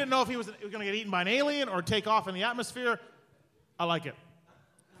the moon. He didn't know if he was going to get eaten by an alien or take off in the atmosphere. I like it.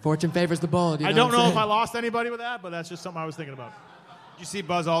 Fortune favors the bold. I don't know if I lost anybody with that, but that's just something I was thinking about. Did you see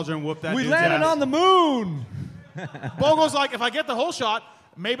Buzz Aldrin whoop that We dude's landed ass? on the moon. Bogle's like, if I get the whole shot,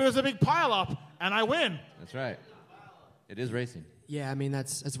 maybe there's a big pile up and I win. That's right. It is racing. Yeah, I mean,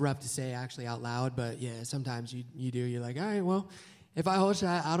 that's rough to say actually out loud, but yeah, sometimes you do. You're like, all right, well, if I hold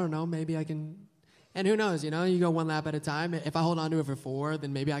shot, I don't know, maybe I can. And who knows, you go 1 lap at a time. If I hold on to it for 4,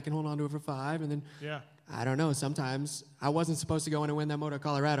 then maybe I can hold on to it for 5, and then I don't know. Sometimes I wasn't supposed to go in and win that Moto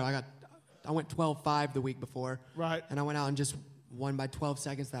Colorado. I went 12.5 the week before, right? And I went out and just won by 12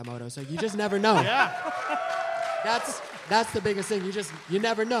 seconds that moto. So you just never know. Yeah, that's the biggest thing. You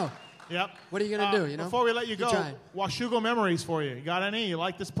never know. Yep. What are you gonna do? Before we let you go, Washougal memories for you. You got any? You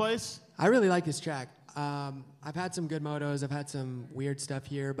like this place? I really like this track. I've had some good motos. I've had some weird stuff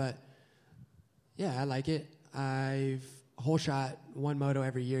here, but yeah, I like it. I've hole shot 1 moto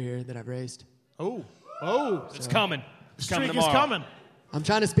every year here that I've raced. Oh, it's coming. It's coming streak is tomorrow. coming. I'm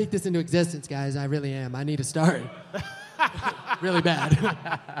trying to speak this into existence, guys. I really am. I need to start. Really bad.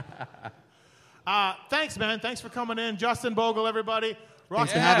 Thanks, man. Thanks for coming in. Justin Bogle, everybody.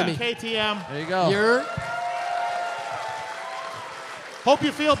 Thanks for having me. KTM. There you go. Hope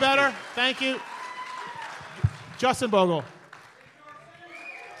you feel better. Thank you. Justin Bogle.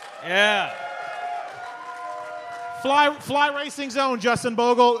 Yeah. Fly Racing Zone, Justin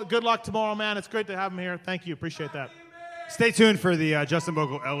Bogle. Good luck tomorrow, man. It's great to have him here. Thank you. Appreciate that. Stay tuned for the Justin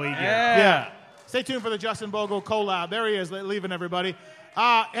Bogle LE gear. Yeah. Stay tuned for the Justin Bogle collab. There he is, leaving everybody.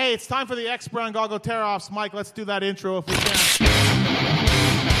 Hey, it's time for the X-Brand Goggle Tear-Offs. Mike, let's do that intro if we can.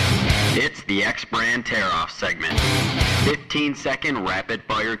 It's the X-Brand Tear-Off segment. 15-second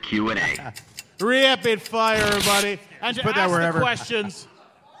rapid-fire Q&A. Rapid fire, everybody. And to put that ask wherever. the questions,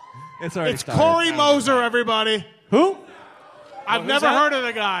 It's already it's started. Corey Moser, everybody. Who? I've who's never that? heard of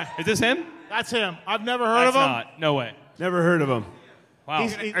the guy. Is this him? That's him. I've never heard That's of him. not. No way. Never heard of him. Wow.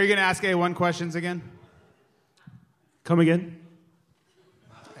 Are you going to ask A1 questions again? Come again?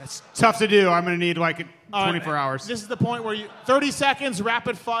 It's tough to do. I'm going to need 24 hours. This is the point where 30 seconds,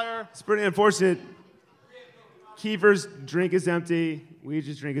 rapid fire. It's pretty unfortunate. Keefer's drink is empty.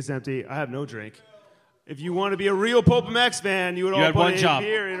 Weege's drink is empty. I have no drink. If you want to be a real Pulpmx fan, you would all had put one a job.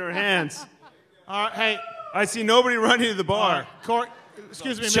 beer in our hands. All right, hey. I see nobody running to the bar. Corey,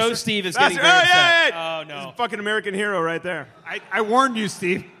 excuse me, Show Mr. Steve is That's getting very upset. yeah. Oh, no. He's a fucking American hero right there. I warned you,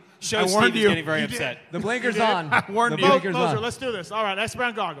 Steve. Show I Steve warned is you. getting very You upset. The blinker's did? on. I warned The you. blinker's Moser, on. let's do this. All right,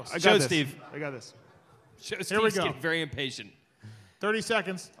 X-Brand Goggles. I got Show this. Steve. I got this. Show Here we Steve's go. getting very impatient. 30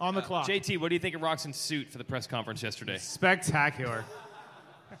 seconds on the clock. JT, what do you think of Roxon's suit for the press conference yesterday? Spectacular.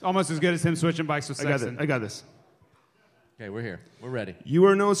 It's almost as good as him switching bikes with I got Sexton. this. I got this. Okay, we're here. We're ready. You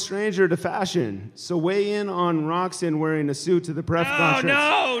are no stranger to fashion, so weigh in on Roxon wearing a suit to the press conference.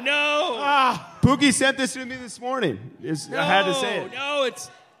 No. Pookie sent this to me this morning. I had to say it. No,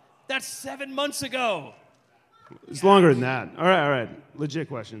 that's 7 months ago. It's longer than that. All right. Legit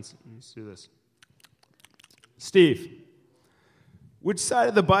questions. Let's do this. Steve, which side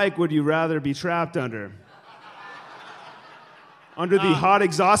of the bike would you rather be trapped under? Under the hot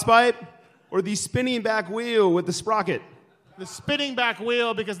exhaust pipe or the spinning back wheel with the sprocket? The spinning back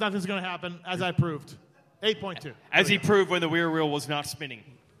wheel, because nothing's going to happen, as I proved. 8.2. As he proved when the rear wheel was not spinning.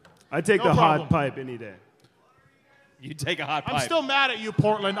 I take No the problem. hot pipe any day. You take a hot pipe. I'm still mad at you,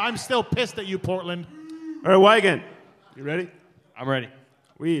 Portland. I'm still pissed at you, Portland. All right, Wigan, you ready? I'm ready.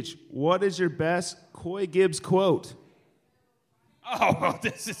 Weege, what is your best Coy Gibbs quote?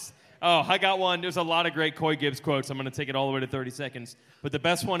 Oh, I got one. There's a lot of great Coy Gibbs quotes. I'm going to take it all the way to 30 seconds. But the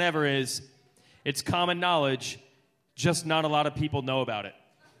best one ever is, it's common knowledge, just not a lot of people know about it.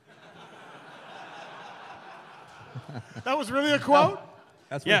 That was really a quote?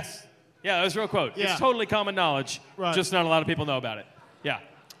 That's Yes. Yeah, that was a real quote. Yeah. It's totally common knowledge, Right. just not a lot of people know about it. Yeah.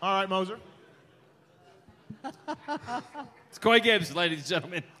 All right, Moser. It's Coy Gibbs, ladies and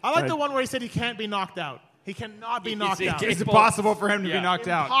gentlemen. I like Right. the one where he said he can't be knocked out. He cannot be knocked out. It's It's impossible for him to Yeah. be knocked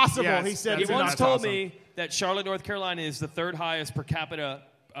out. Impossible, Yes, he said. He That's once awesome. told me that Charlotte, North Carolina is the third highest per capita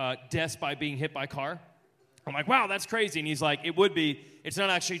deaths by being hit by car. I'm like, wow, that's crazy. And he's like, it would be. It's not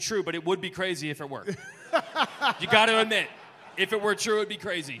actually true, but it would be crazy if it were. You got to admit, if it were true, it would be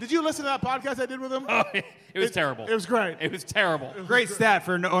crazy. Did you listen to that podcast I did with him? Oh, it was terrible. It was great. It was terrible. Great stat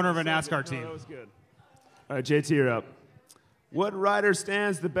for an owner of a NASCAR team. That was good. All right, JT, you're up. What rider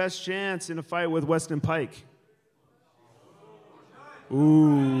stands the best chance in a fight with Weston Pike?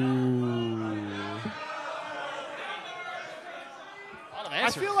 Ooh. I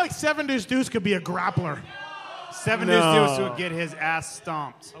feel like Seven Deuce Deuce could be a grappler. Seven No. Deuce Deuce would get his ass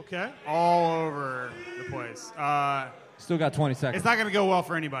stomped Okay. all over the place. Still got 20 seconds. It's not going to go well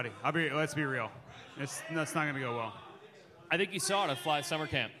for anybody. Let's be real. That's not going to go well. I think you saw it at Fly Summer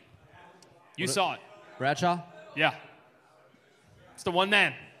Camp. You saw it. Bradshaw? Yeah. It's the one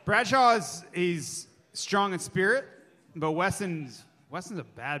man. Bradshaw he's strong in spirit, but Weston's a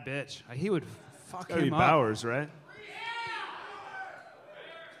bad bitch. He would fuck Gotta be him up. Bowers, right?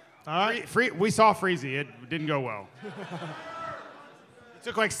 All right. We saw Freezy. It didn't go well. He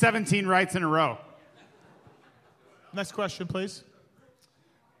took like 17 rights in a row. Next question, please.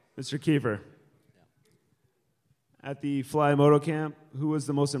 Mr. Keefer. At the Fly Moto Camp, who was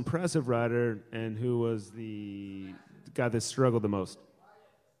the most impressive rider and who was the guy that struggled the most?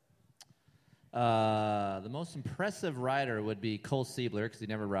 The most impressive rider would be Cole Siebler because he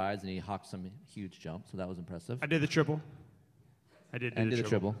never rides and he hawked some huge jumps, so that was impressive. I did the triple. I did And do did the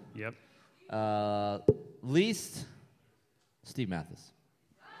triple. Yep. Least, Steve Mathis.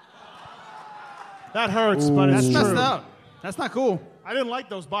 That hurts, but it's That's true. messed up. That's not cool. I didn't like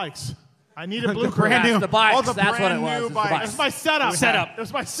those bikes. I needed blue brand crap. new- the bikes. all the That's what it brand was. new It's the bikes. It bikes. was my setup. Setup. It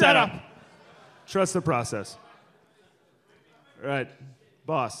was my setup. Trust the process. All right,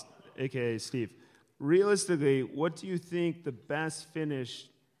 boss, a.k.a. Steve. Realistically, what do you think the best finish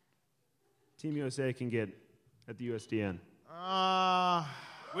Team USA can get at the USDN?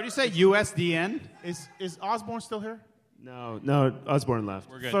 What do you say, USDN? Is Osborne still here? No, Osborne left.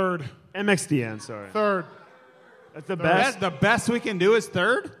 We're good. Third. MXDN, sorry. Third. That's the best. The best we can do is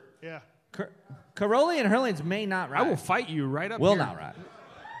third? Yeah. Caroli and Hurlings may not ride. I will fight you right up Will here. not ride.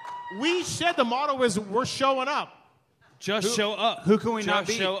 We said the motto is we're showing up. Just show up. Who can we not Just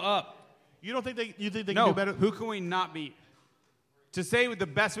beat? show up. You don't think they can No, do better? who can we not beat? To say the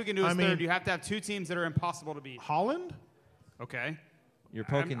best we can do is I mean- third, you have to have two teams that are impossible to beat. Holland? Okay. You're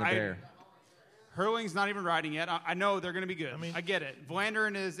poking the bear. Hurling's not even riding yet. I know they're going to be good. I get it.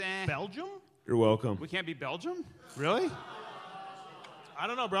 Vlanderen is Belgium? You're welcome. We can't beat Belgium? Really? I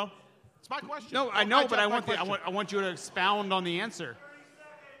don't know, bro. It's my question. No, I know, but I hijacked my want you to expound on the answer.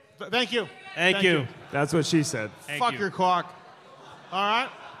 Thank you. Thank you. That's what she said. Fuck your clock. All right.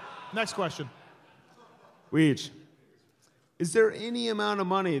 Next question. Weege, is there any amount of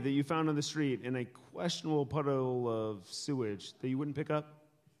money that you found on the street in a questionable puddle of sewage that you wouldn't pick up?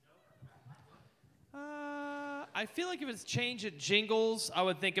 I feel like if it's change at Jingles, I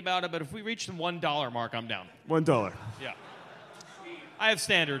would think about it. But if we reach the $1 mark, I'm down. $1. Yeah. I have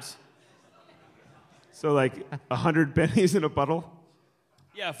standards. So like 100 pennies in a puddle?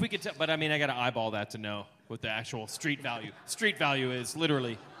 Yeah, if we could but I mean, I got to eyeball that to know what the actual street value. Street value is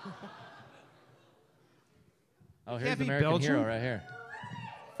literally. Oh, here's Can't be American Belgium? Hero right here.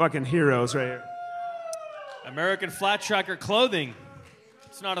 Fucking heroes right here. American Flat Tracker clothing.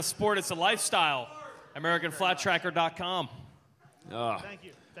 It's not a sport, it's a lifestyle. AmericanFlatTracker.com. Thank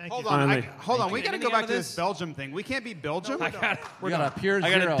you. Thank Hold you. on. Finally. Hold on. We got to go Anything out back of to this this? Belgium thing. We can't beat Belgium? I got We got a pure I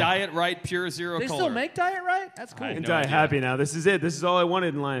zero. got a Diet Right Pure Zero They Color. still make Diet Right? That's cool. I And no die idea. happy now. This is it. This is all I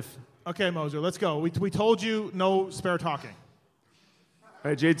wanted in life. Okay, Moser, let's go. We told you no spare talking. All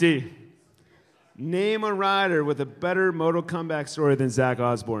right, JT. Name a rider with a better moto comeback story than Zach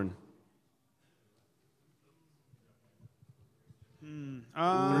Osborne.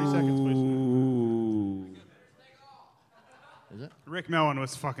 30 seconds, please. Rick Mellon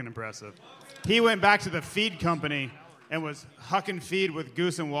was fucking impressive. He went back to the feed company and was hucking feed with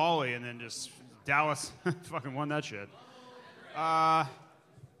Goose and Wally, and then just Dallas fucking won that shit. I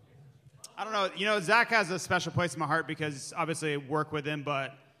don't know. You know, Zach has a special place in my heart because obviously I work with him,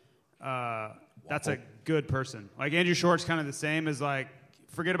 but that's a good person. Like Andrew Short's kind of the same as like,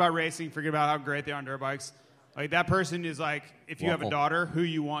 forget about racing, forget about how great they are on dirt bikes. Like that person is like, if you have a daughter, who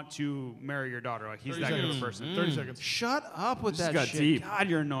you want to marry your daughter. Like he's that good of a person. 30 seconds. Shut up with that got shit. deep. God,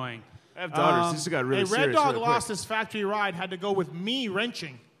 you're annoying. I have daughters. This got really Hey, serious. Red Dog really lost quick. his factory ride, had to go with me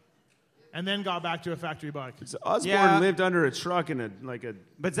wrenching, and then got back to a factory bike. So Osborne Yeah. lived under a truck in a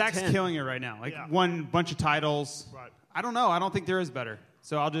But Zach's 10. killing it right now. Like Yeah. won a bunch of titles. Right. I don't know. I don't think there is better.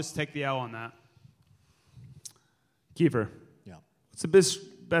 So I'll just take the L on that. Keefer. Yeah. What's the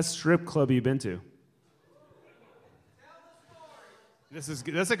best strip club you've been to?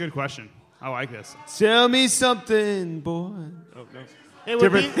 That's a good question. I like this. Tell me something, boy. Oh, no. It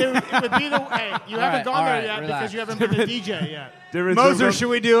would be the hey. You haven't gone there yet relax. because you haven't been a DJ yet. Different Moser, strip should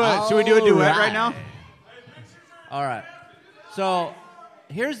we do a duet right now? All right. So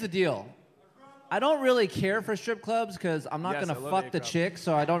here's the deal. I don't really care for strip clubs because I'm not Yes, going I to love fuck the A-Club. chick,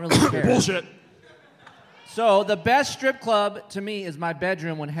 so I don't really care. Bullshit. So the best strip club to me is my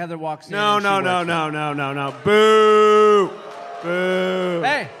bedroom when Heather walks in. No, and she no, works no, it. no, no, no, no. Boo! Boo!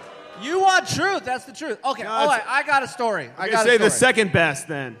 Hey, you want truth? That's the truth. Okay, all right. I got a story. I got a say story. the second best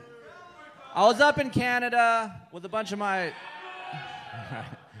then. I was up in Canada with a bunch of my,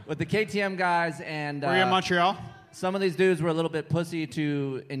 with the KTM guys, and Were you in Montreal? some of these dudes were a little bit pussy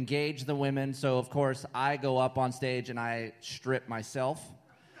to engage the women. So of course I go up on stage and I strip myself,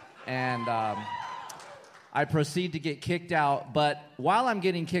 and I proceed to get kicked out. But while I'm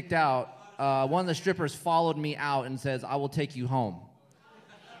getting kicked out, one of the strippers followed me out and says, "I will take you home."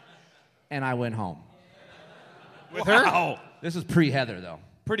 And I went home. With her? This is pre-Heather, though.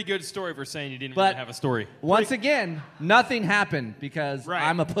 Pretty good story for saying you didn't But really have a story. once again, nothing happened because Right.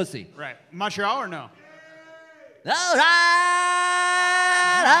 I'm a pussy. Right. Montreal or no? All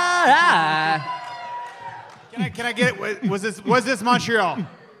right, all right. Can I get it? Was this Montreal?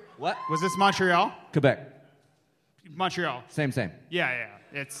 What? Was this Montreal? Quebec. Montreal. Same. Yeah.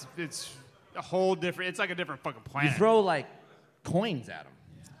 It's a whole different. It's like a different fucking You planet. throw like coins at them.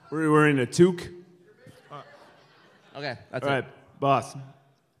 Were you wearing a toque? Okay, that's All right, it. boss.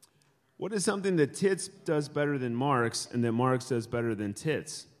 What is something that Tits does better than Marks and that Marks does better than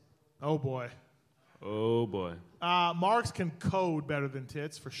Tits? Oh boy. Oh, boy. Marks can code better than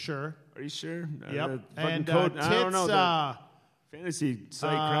Tits for sure. Are you sure? Yep. Fucking And code, Tits, I don't know. The fantasy site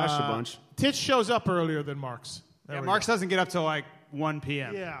crashed a bunch. Tits shows up earlier than Marks. There Yeah, we Marks go. doesn't get up till like 1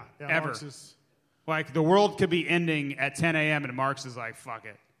 p.m. Yeah. Ever. Marks is, Like the world could be ending at 10 a.m. and Marks is like, fuck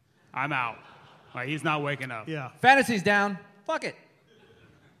it, I'm out. Like he's not waking up. yeah. Fantasy's down. Fuck it.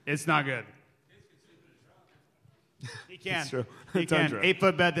 It's not good. He can. It's true. He can. Tundra.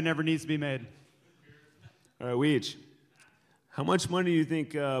 8-foot bed that never needs to be made. All right, Weege. How much money do you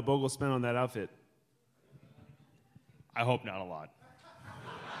think Bogle spent on that outfit? I hope not a lot.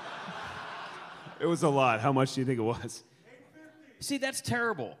 It was a lot. How much do you think it was? See, that's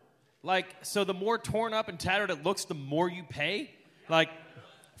terrible. Like, so the more torn up and tattered it looks, the more you pay? Like,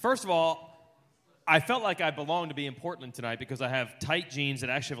 first of all, I felt like I belonged to be in Portland tonight because I have tight jeans that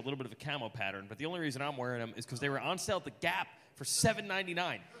actually have a little bit of a camo pattern, but the only reason I'm wearing them is because they were on sale at the Gap for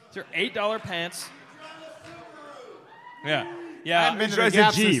 $7.99. They're $8 pants. Yeah. I Yeah. haven't been to the It's a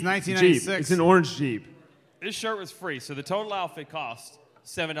Gap Jeep. since Jeep. 1996. It's an orange Jeep. This shirt was free, so the total outfit cost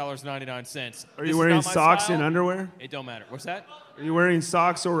 $7.99. Are you wearing socks and underwear? It don't matter. What's that? Are you wearing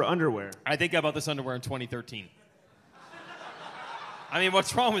socks or underwear? I think I bought this underwear in 2013. I mean,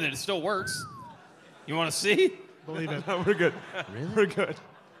 what's wrong with it? It still works. You want to see? Believe it. No, we're good. We're good.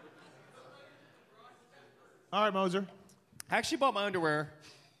 All right, Moser. I actually bought my underwear.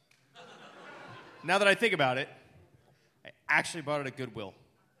 Now that I think about it, I actually bought it at Goodwill.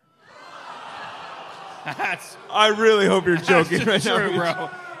 That's I really hope you're joking right just true, now. bro.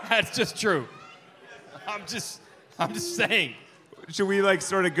 That's just true. I'm just saying. Should we like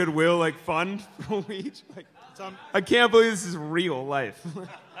start a Goodwill like fund for Weege? Like, I can't believe this is real life.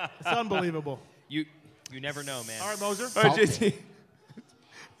 It's unbelievable. You never know, man. All right, Moser. All right, JT.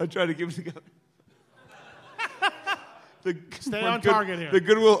 I try to give it together. Stay on target here. The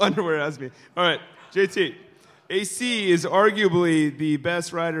Goodwill underwear has me. All right, JT. AC is arguably the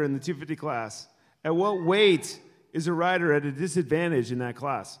best rider in the 250 class. At what weight is a rider at a disadvantage in that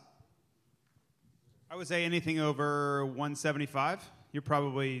class? I would say anything over 175, you're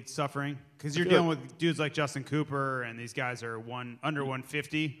probably suffering because you're dealing with dudes like Justin Cooper, and these guys are under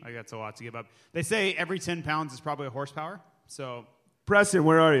 150. Like that's a lot to give up. They say every 10 pounds is probably a horsepower, so Preston,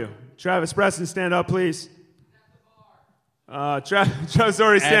 where are you? Travis Preston, stand up, please. Travis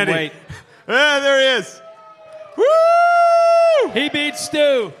already standing. wait. There he is. Woo! He beat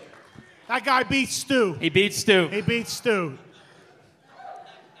Stu. That guy beats Stu. He beat Stu. He beats Stu.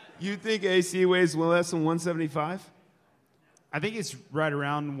 You think AC weighs less than 175? I think he's right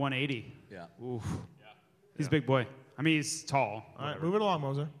around 180. Yeah. Oof. He's a big boy. I mean, he's tall. All right, move it along,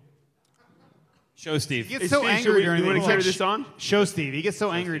 Moser. Show Steve. He gets so angry during You want to carry this on? Show Steve. He gets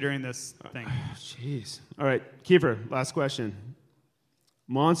so angry during this thing. Jeez. All right, Keefer, last question.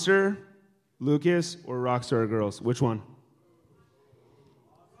 Monster, Lucas, or Rockstar Girls? Which one?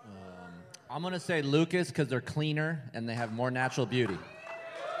 I'm going to say Lucas because they're cleaner and they have more natural beauty.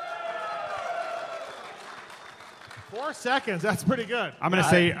 4 seconds. That's pretty good. I'm gonna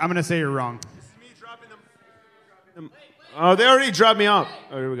say you're wrong. This is me dropping them. Oh, they already dropped me off.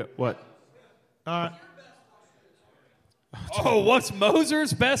 Oh, here we go. What? Oh, what's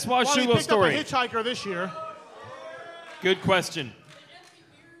Moser's best Well, he Washougal picked story? up a hitchhiker this year. Good question.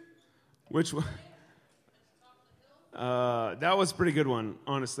 Which one? That was a pretty good one,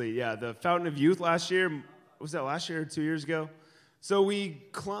 honestly. Yeah, the Fountain of Youth last year. Was that last year or 2 years ago? So we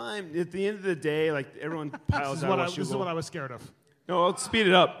climbed, at the end of the day, like everyone piles out. This is what I was scared of. No, I'll speed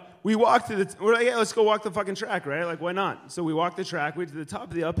it up. We walked to we're like, yeah, let's go walk the fucking track, right? Like, why not? So we walked the track, we went to the top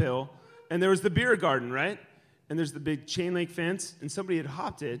of the uphill, and there was the beer garden, right? And there's the big chain link fence, and somebody had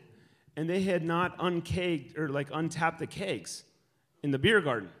hopped it, and they had not unkegged or like untapped the kegs in the beer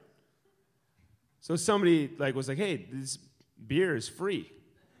garden. So somebody like was like, hey, this beer is free.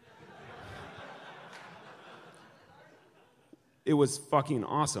 It was fucking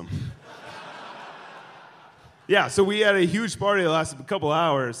awesome. Yeah, so we had a huge party that lasted a couple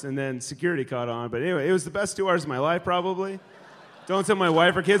hours, and then security caught on. But anyway, it was the best 2 hours of my life, probably. Don't tell my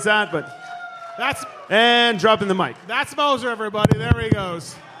wife or kids that, but... And dropping the mic. That's Moser, everybody. There he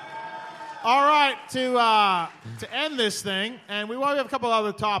goes. All right, to end this thing, and we have a couple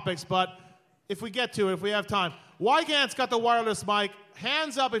other topics, but if we get to it, if we have time. Wygant's got the wireless mic.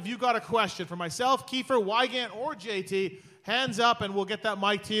 Hands up if you got a question for myself, Keefer, Wygant, or JT. Hands up, and we'll get that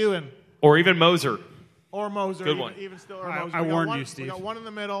mic to you. Or even Moser. Or Moser. Good one. Even still, or Moser. I warned you, Steve. We got one in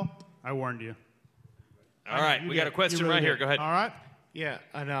the middle. I warned you. All right, we got a question right here. Go ahead. All right. Yeah,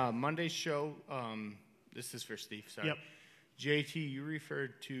 on Monday's show, this is for Steve, sorry. Yep. JT, you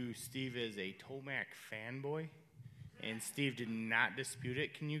referred to Steve as a Tomac fanboy, and Steve did not dispute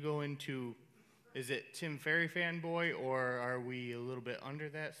it. Can you go into, is it Tim Ferry fanboy, or are we a little bit under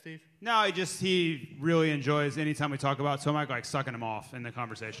that, Steve? No, he really enjoys anytime we talk about Tomac, like sucking him off in the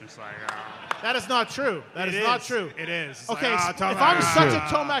conversation. It's like, that is not true. That is not true. It is. It's Okay, like, if I'm such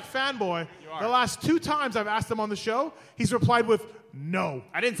a Tomac fanboy, the last 2 times I've asked him on the show, he's replied with no.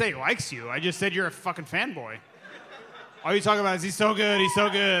 I didn't say he likes you. I just said you're a fucking fanboy. All you talk about is he's so good, he's so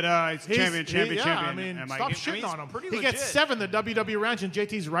good. He's champion. I mean, stop shitting on him. He gets 7 the WWE ranch, and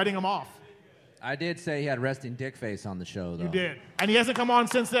JT's writing him off. I did say he had resting dick face on the show, though. You did. And he hasn't come on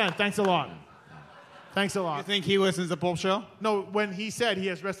since then. Thanks a lot. Thanks a lot. You think he listens to Pulp Show? No, when he said he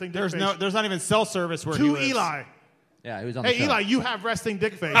has resting dick face. There's not even cell service where he To lives. Eli. Yeah, he was on the show. Hey, Eli, you have resting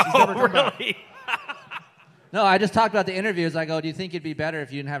dick face. He's never come back. No, I just talked about the interviews. I go, do you think it'd be better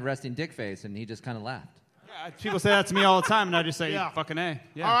if you didn't have resting dick face? And he just kind of laughed. Yeah, people say that to me all the time, and I just say, fucking A.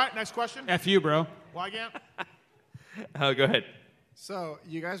 Yeah. All right, next question. F you, bro. Wygant? Go ahead. So,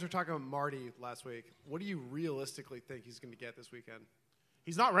 you guys were talking about Marty last week. What do you realistically think he's going to get this weekend?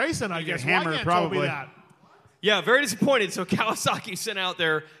 He's not racing, I guess. hammered, Wygant probably. told me that. Yeah, very disappointed. So Kawasaki sent out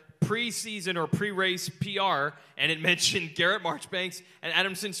their pre-season or pre-race PR, and it mentioned Garrett Marchbanks and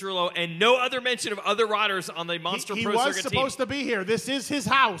Adam Cincerillo, and no other mention of other riders on the Monster He Pro was Circuit supposed to be here. This is his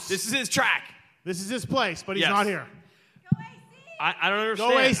house. This is his track. This is his place, but he's Yes. not here. I don't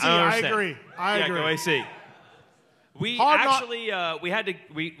understand. Go AC. I don't I understand. agree. I agree. Go AC. We Hard actually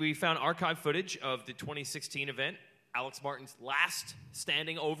we found archive footage of the 2016 event. Alex Martin's last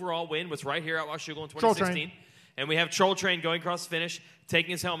standing overall win was right here at Washougal in 2016. And we have Troll Train going across the finish,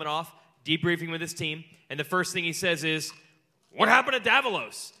 taking his helmet off, debriefing with his team, and the first thing he says is, "What happened to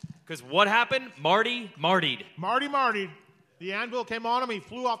Davalos?" Because what happened? Marty Martied. Marty. The anvil came on him. He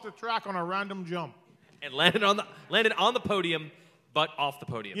flew off the track on a random jump. And landed on the podium, but off the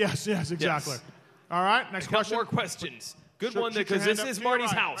podium. Yes, exactly. Yes. All right, next question. More questions. Good one, Shoot your because hand this up is to your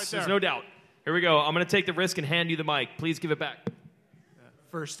Marty's right, house. right There's there. no doubt. Here we go. I'm going to take the risk and hand you the mic. Please give it back.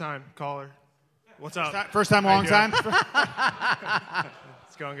 First time caller. What's up? First time, long time?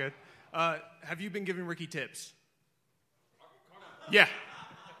 It's going good. Have you been giving Ricky tips? Yeah.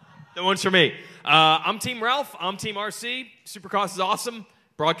 That one's for me. I'm Team Ralph. I'm Team RC. Supercross is awesome.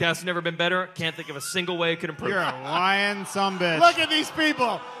 Broadcast has never been better. Can't think of a single way it could improve. You're a lying sumbitch. Look at these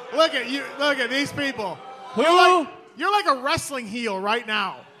people. Look at you. Look at these people. Who? You're like a wrestling heel right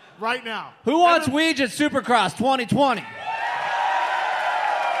now. Right now. Who wants Weege at Supercross 2020?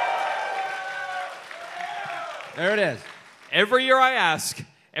 There it is. Every year I ask.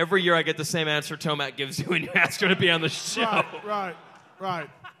 Every year I get the same answer Tomac gives you when you ask her to be on the show. Right. All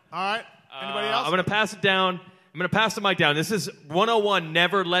right. Anybody else? I'm going to pass it down. I'm going to pass the mic down. This is 101.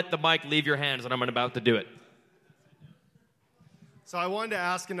 Never let the mic leave your hands, and I'm about to do it. So I wanted to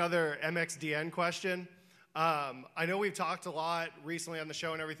ask another MXDN question. I know we've talked a lot recently on the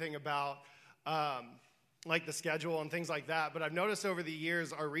show and everything about like the schedule and things like that, but I've noticed over the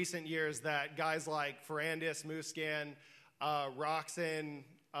years, our recent years, that guys like Ferrandis, Muscan, Roxon,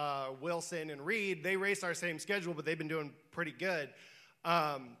 Wilson, and Reed, they race our same schedule, but they've been doing pretty good.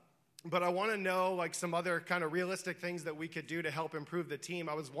 But I want to know like some other kind of realistic things that we could do to help improve the team.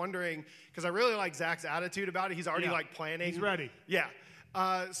 I was wondering, because I really like Zach's attitude about it. He's already like planning. He's ready. Yeah.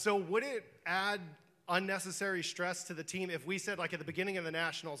 So would it add unnecessary stress to the team if we said like at the beginning of the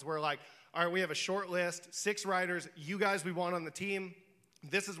Nationals, we're like, all right, we have a short list, 6 riders, you guys we want on the team.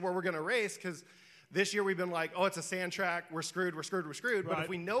 This is where we're going to race, because this year we've been like, oh, it's a sand track, we're screwed. Right. But if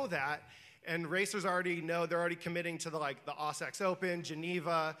we know that, and racers already know, they're already committing to the OSX Open,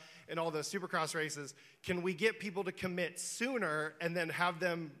 Geneva, and all those Supercross races, can we get people to commit sooner and then have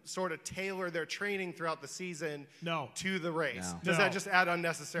them sort of tailor their training throughout the season to the race? No. Does that just add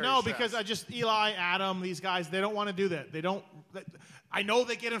unnecessary No, stress? because Eli, Adam, these guys, they don't want to do that. They don't. I know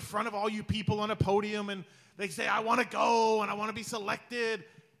they get in front of all you people on a podium and they say, I want to go and I want to be selected.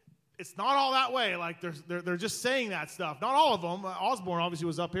 It's not all that way. Like they're just saying that stuff. Not all of them. Osborne obviously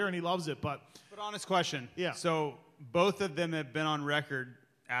was up here and he loves it, but honest question. Yeah. So both of them have been on record,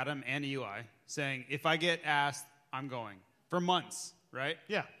 Adam and Eli, saying if I get asked, I'm going for months, right?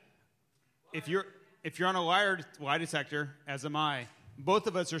 Yeah. If you're on a lie detector, as am I, both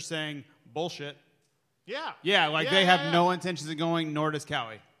of us are saying bullshit. Yeah. Yeah, they have no intentions of going, nor does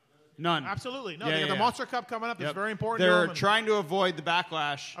Callie. None. Absolutely. No, they got the Monster Cup coming up. It's very important. They're trying to avoid the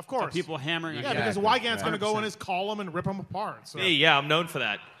backlash of course. of people hammering on because Wygant's going to go in his column and rip them apart. So. Hey, yeah, I'm known for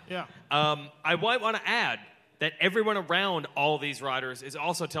that. Yeah. I might want to add that everyone around all these riders is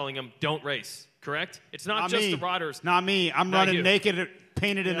also telling them, don't race, correct? It's not just me. the riders. Not me. I'm Not running you. naked,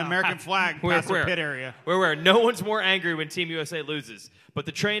 painted in American flag past the pit area. Where no one's more angry when Team USA loses. But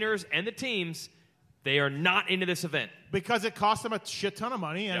the trainers and the teams, they are not into this event. Because it costs them a shit ton of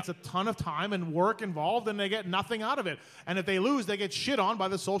money, and it's a ton of time and work involved, and they get nothing out of it. And if they lose, they get shit on by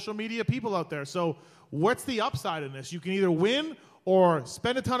the social media people out there. So what's the upside in this? You can either win or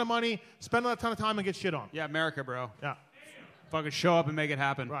spend a ton of money, spend a ton of time, and get shit on. Yeah, America, bro. Yeah. Fucking show up and make it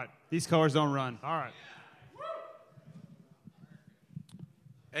happen. Right. These colors don't run. All right.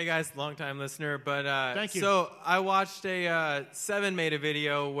 Hey guys, long time listener, but thank you. So I watched Seven made a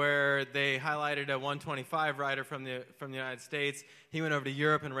video where they highlighted a 125 rider from the United States. He went over to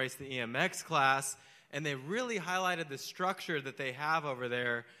Europe and raced the EMX class, and they really highlighted the structure that they have over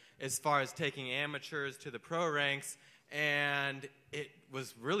there as far as taking amateurs to the pro ranks, and it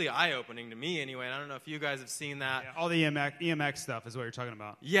was really eye-opening to me anyway. And I don't know if you guys have seen that. Yeah, all the EMX stuff is what you're talking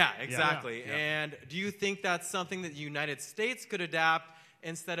about. Yeah, exactly. Yeah. And do you think that's something that the United States could adapt?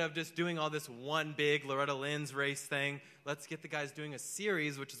 Instead of just doing all this one big Loretta Lynn's race thing, let's get the guys doing a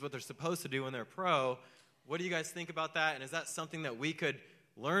series, which is what they're supposed to do when they're pro. What do you guys think about that? And is that something that we could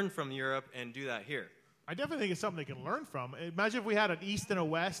learn from Europe and do that here? I definitely think it's something they can learn from. Imagine if we had an East and a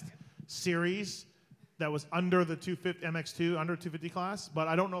West series that was under the 250 MX2, under 250 class, but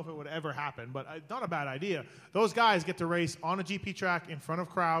I don't know if it would ever happen. But it's not a bad idea. Those guys get to race on a GP track in front of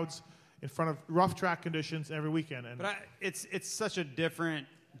crowds, in front of rough track conditions every weekend. But it's such a different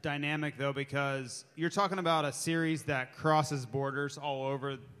dynamic, though, because you're talking about a series that crosses borders all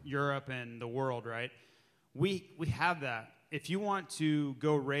over Europe and the world, right? We have that. If you want to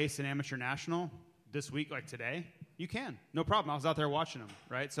go race an amateur national this week, like today, you can. No problem. I was out there watching them,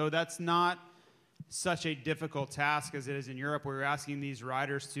 right? So that's not such a difficult task as it is in Europe, where you're asking these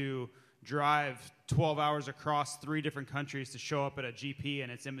riders to drive 12 hours across 3 different countries to show up at a GP,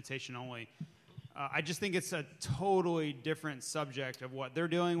 and it's invitation only. I just think it's a totally different subject of what they're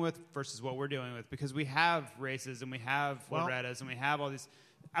dealing with versus what we're dealing with, because we have races and we have Lorettas and we have all these.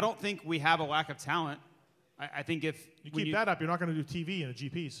 I don't think we have a lack of talent. I think if you keep that up, you're not going to do TV in the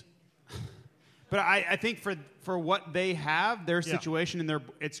GPs. But I think for what they have, their situation and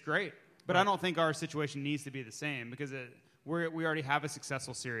it's great. But I don't think our situation needs to be the same, because we already have a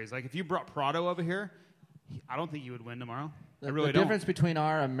successful series. Like if you brought Prado over here, I don't think you would win tomorrow. I really the don't. difference between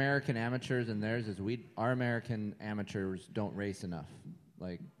our American amateurs and theirs is our American amateurs don't race enough.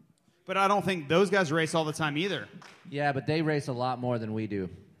 Like, But I don't think those guys race all the time either. yeah, but they race a lot more than we do.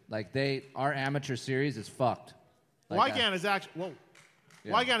 Like our amateur series is fucked. Like, Wygan is actually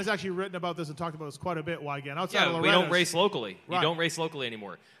Yeah. Wygan has actually written about this and talked about this quite a bit. Wygan outside of Yeah, Loretta's. we don't race locally. Right. You don't race locally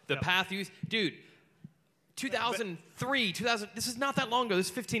anymore. The path you, dude, 2003, 2000. This is not that long ago. This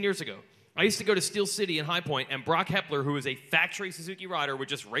is 15 years ago. I used to go to Steel City in High Point, and Brock Hepler, who was a factory Suzuki rider, would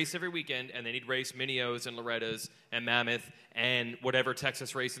just race every weekend, and then he'd race Minios and Lorettas and Mammoth and whatever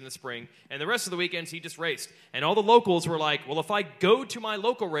Texas race in the spring. And the rest of the weekends, he just raced. And all the locals were like, well, if I go to my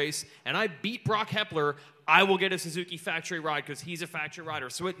local race and I beat Brock Hepler, I will get a Suzuki factory ride because he's a factory rider.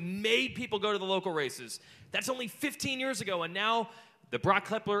 So it made people go to the local races. That's only 15 years ago, and now the Brock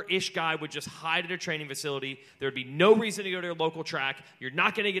Hepler-ish guy would just hide at a training facility. There would be no reason to go to your local track. You're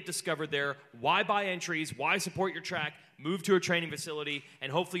not going to get discovered there. Why buy entries? Why support your track? Move to a training facility,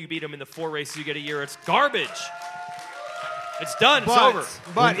 and hopefully you beat them in the 4 races you get a year. It's garbage. It's done. It's over.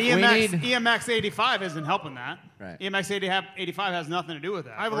 But EMX 85 isn't helping that. Right. EMX 85 has nothing to do with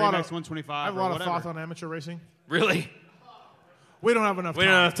that. I have a Or lot EMX of 125. I have a or lot of whatever. thoughts on amateur racing. Really? We don't have enough We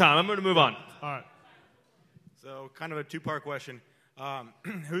time. don't have time. I'm going to move on. All right. So, kind of a two-part question.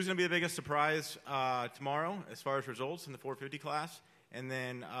 Who's going to be the biggest surprise tomorrow as far as results in the 450 class? And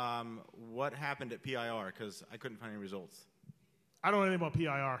then what happened at PIR? Because I couldn't find any results. I don't know anything about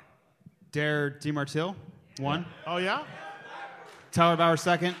PIR. Dare DiMartile, 1. Oh, yeah? Tyler Bauer,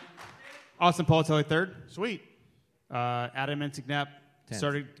 2nd. Austin Politelli, 3rd. Sweet. Adam Insignap 10th.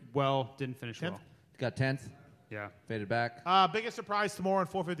 started well, didn't finish 10th? well. got 10th. Yeah. Faded back. Biggest surprise tomorrow in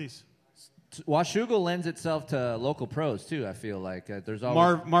 450s. Washougal lends itself to local pros too. I feel like there's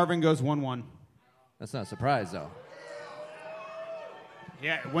always Marvin goes 1-1. That's not a surprise though.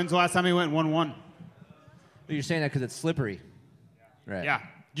 Yeah. When's the last time he went 1-1? But you're saying that because it's slippery, right? Yeah.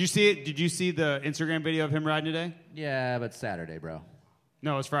 Did you see it? Did you see the Instagram video of him riding today? Yeah, but Saturday, bro.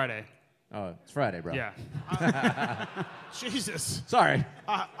 No, it's Friday. Oh, it's Friday, bro. Yeah. Jesus. Sorry.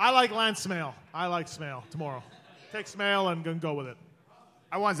 I like Lance Smale. I like Smale tomorrow. Take Smale and go with it.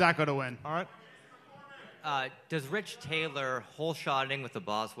 I want Zacho to win. All right. Does Rich Taylor hole-shotting with the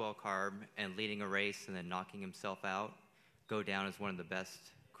Boswell carb and leading a race and then knocking himself out go down as one of the best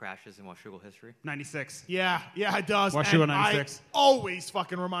crashes in Washougal history? 96. Yeah, it does. Washougal And 96. I always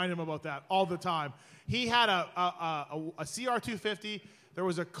fucking remind him about that all the time. He had a CR250. There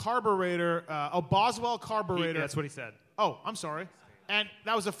was a carburetor, a Boswell carburetor. That's what he said. Oh, I'm sorry. And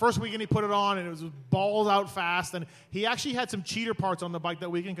that was the first weekend he put it on, and it was balls out fast. And he actually had some cheater parts on the bike that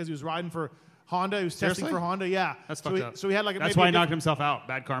weekend because he was riding for Honda. He was testing Seriously? for Honda. Yeah. That's so fucked up. So he had like That's maybe why a he knocked different- himself out.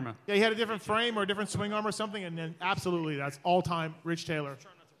 Bad karma. Yeah, he had a different frame or a different swing arm or something, and then absolutely, that's all-time Rich Taylor.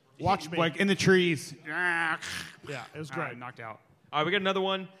 Watch me. Like in the trees. Yeah, it was great. Knocked out. All right, we got another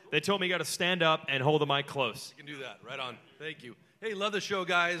one. They told me you got to stand up and hold the mic close. You can do that. Right on. Thank you. Hey, love the show,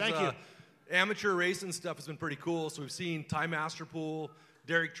 guys. Thank you. Amateur racing stuff has been pretty cool. So we've seen Ty Masterpool,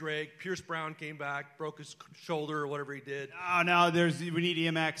 Derek Drake, Pierce Brown came back, broke his shoulder or whatever he did. Oh, no, we need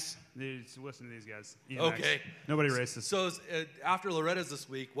EMX. Listen to these guys. EMX. Okay. Nobody races. So after Loretta's this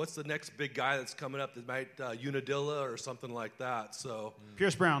week, what's the next big guy that's coming up that might Unadilla or something like that? So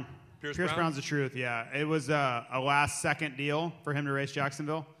Pierce Brown. Pierce Brown? Brown's the truth, yeah. It was a last-second deal for him to race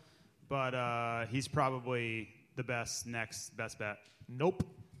Jacksonville, but he's probably the next best bet. Nope.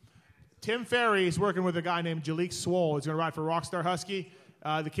 Tim Ferry is working with a guy named Jalik Swole. He's going to ride for Rockstar Husky.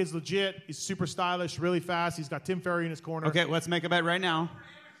 The kid's legit. He's super stylish, really fast. He's got Tim Ferry in his corner. Okay, let's make a bet right now.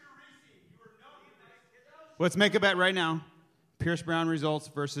 Let's make a bet right now. Pierce Brown results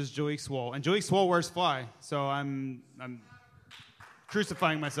versus Jalik Swole. And Jalik Swole wears fly, so I'm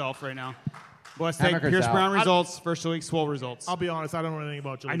crucifying myself right now. But let's take Hammerker's Pierce out. Brown results versus Jalik Swole results. I'll be honest, I don't know anything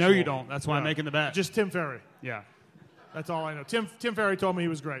about Jalik I know Swole. you don't. That's why I'm making the bet. Just Tim Ferry. Yeah. That's all I know. Tim Ferry told me he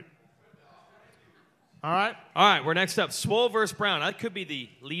was great. All right. All right, we're next up. Swole versus Brown. That could be the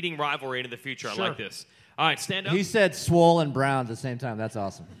leading rivalry in the future. Sure. I like this. All right, stand up. He said Swole and Brown at the same time. That's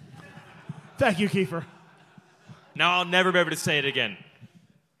awesome. Thank you, Keefer. Now I'll never be able to say it again.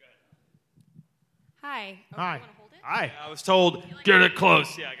 Hi. Hi. Hi. I was told, get it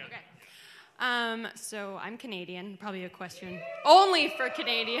close. Yeah, I got it. So I'm Canadian. Probably a question only for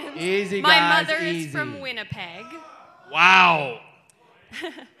Canadians. Easy, My guys, mother easy. is from Winnipeg. Wow.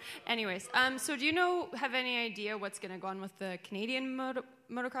 Anyways, so do you have any idea what's going to go on with the Canadian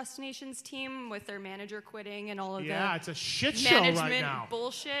Motocross Nations team with their manager quitting and all of Yeah, the it's a shit show right management now.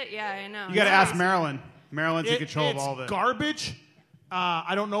 bullshit? Yeah, I know. You got to ask Marilyn. Marilyn's in control of it's all of it. Garbage.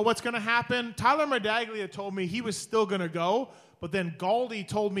 I don't know what's going to happen. Tyler Medaglia told me he was still going to go, but then Galdi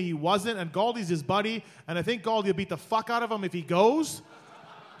told me he wasn't, and Galdi's his buddy, and I think Galdi will beat the fuck out of him if he goes.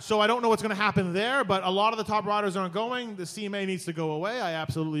 So I don't know what's going to happen there, but a lot of the top riders aren't going. The CMA needs to go away. I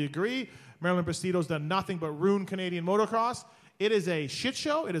absolutely agree. Marilyn Bastido's done nothing but ruin Canadian motocross. It is a shit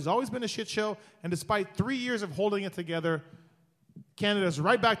show. It has always been a shit show. And despite 3 years of holding it together, Canada's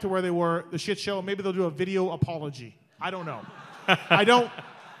right back to where they were, the shit show. Maybe they'll do a video apology. I don't know. I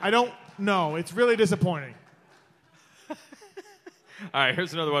don't know. It's really disappointing. All right,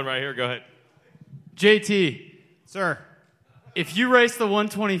 here's another one right here. Go ahead. JT. Sir. If you race the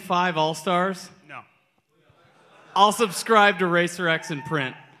 125 All-Stars, no. I'll subscribe to Racer X in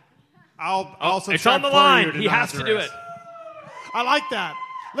print. I'll subscribe it's on the for line. you to He not has have to do race. it. I like that.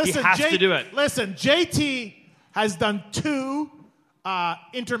 Listen, He has to do it. Listen, JT has done 2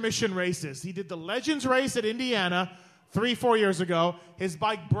 intermission races. He did the Legends race at Indiana 3-4 years ago. His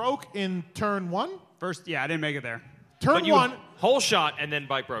bike broke in turn 1. First, yeah, I didn't make it there. Turn 1. Whole shot and then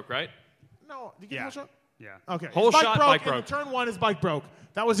bike broke, right? No, did you get a whole shot? Yeah. Okay. Whole his shot, broke, bike and broke. in turn 1, his bike broke.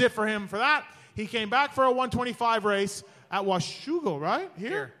 That was it for him for that. He came back for a 125 race at Washougal, right?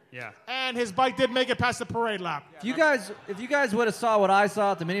 Here? Yeah. And his bike did make it past the parade lap. If you guys would have saw what I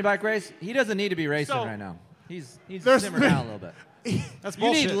saw at the mini bike race, he doesn't need to be racing right now. He's simmered down a little bit. That's You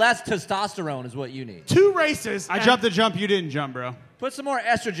bullshit. need less testosterone is what you need. 2 races. I jumped the jump you didn't jump, bro. Put some more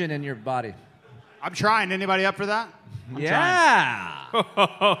estrogen in your body. I'm trying. Anybody up for that? I'm Yeah.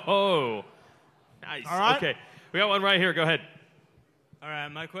 Oh, nice. All right. Okay, we got one right here. Go ahead. All right,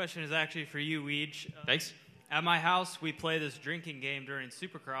 my question is actually for you, Weege. Thanks. At my house, we play this drinking game during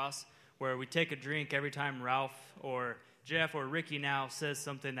Supercross where we take a drink every time Ralph or Jeff or Ricky now says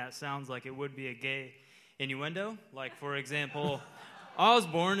something that sounds like it would be a gay innuendo. Like, for example,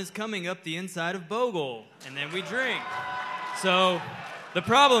 Osborne is coming up the inside of Bogle, and then we drink. So the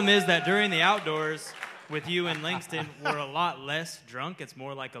problem is that during the outdoors with you and Langston, we're a lot less drunk. It's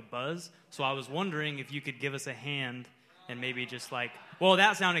more like a buzz. So I was wondering if you could give us a hand and maybe just like, well,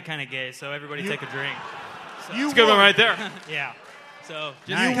 that sounded kind of gay, so everybody take a drink. So, It's a good one right there. yeah. So just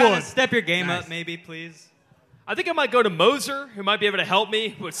Nice. kind of step your game Nice. up, maybe, please. I think I might go to Moser, who might be able to help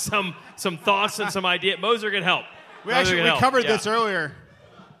me with some thoughts and some idea. Moser can help. We Moser can help. covered Yeah. this earlier.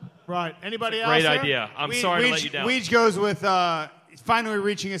 Right. Anybody else? Great there? idea. I'm sorry to let you down. Weege goes with finally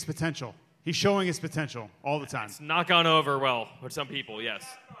reaching his potential. He's showing his potential all the time. It's not gone over well with some people, yes.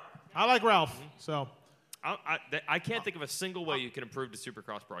 I like Ralph, so. I can't think of a single way you can improve the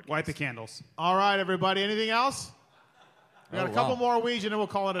Supercross broadcast. Wipe the candles. All right, everybody. Anything else? We got a couple more Weege, and then we'll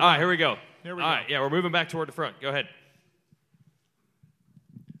call it a All right, night. here we go. Here we All go. right, yeah, we're moving back toward the front. Go ahead.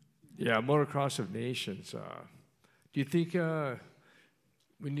 Yeah, Motocross of Nations. Do you think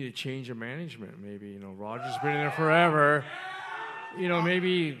we need to change the management? Maybe, Roger's been in there forever.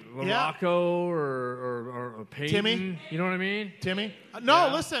 Maybe Lalaco or Peyton. Timmy? Mm-hmm. You know what I mean? Timmy? No,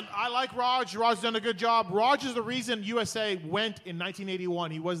 listen, I like Raj. Raj's done a good job. Raj is the reason USA went in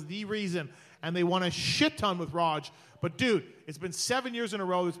 1981. He was the reason, and they won a shit ton with Raj. But, dude, it's been 7 years in a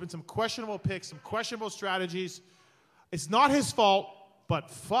row. There's been some questionable picks, some questionable strategies. It's not his fault, but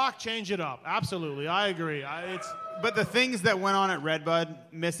fuck, change it up. Absolutely, I agree. But the things that went on at Redbud,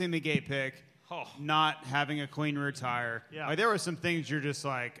 missing the gate pick, not having a clean rear tire. Yeah. Like, there were some things you're just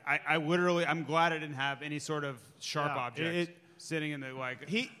like, I'm glad I didn't have any sort of sharp object sitting in the, like.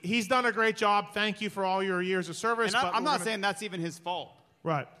 He's done a great job. Thank you for all your years of service. And but I'm we're not gonna- saying that's even his fault.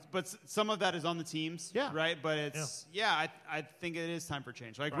 Right. But some of that is on the teams, right? But it's, I think it is time for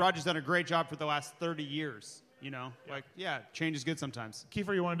change. Like, Right. Roger's done a great job for the last 30 years, Like, change is good sometimes.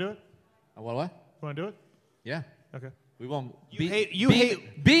 Keefer, you want to do it? What? You want to do it? Yeah. Okay. We won't. You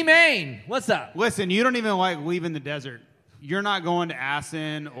hate B-Main. What's up? Listen, you don't even like leaving the desert. You're not going to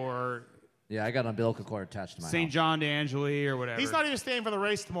Assen or Yeah, I got an umbilical cord attached to my St. house. John d'Angeli or whatever. He's not even staying for the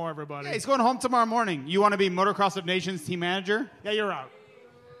race tomorrow, everybody. Yeah, he's going home tomorrow morning. You want to be Motocross of Nations team manager? Yeah, you're out.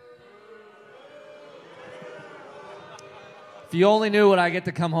 If you only knew what I get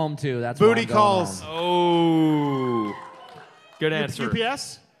to come home to, that's where Booty I'm going calls. home. Oh, good answer.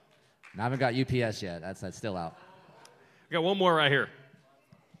 UPS? I haven't got UPS yet. That's still out. We got one more right here.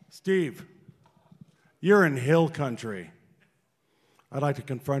 Steve, you're in hill country. I'd like to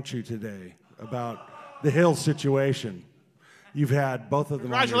confront you today about the hill situation. You've had both of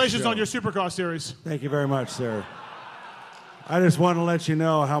them Congratulations on on your Supercross series. Thank you very much, sir. I just want to let you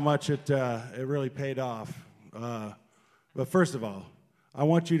know how much it really paid off. But first of all, I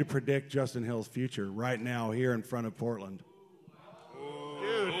want you to predict Justin Hill's future right now here in front of Portland.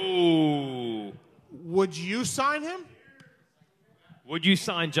 Ooh. Would you sign him? Would you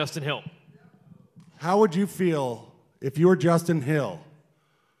sign Justin Hill? How would you feel if you were Justin Hill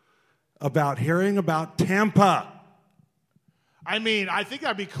about hearing about Tampa? I mean, I think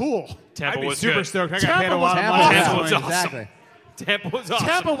that'd be cool. Tampa I'd be was super good. stoked. I got Tampa paid a was lot of awesome. money. Tampa was awesome. Exactly. Tampa was awesome.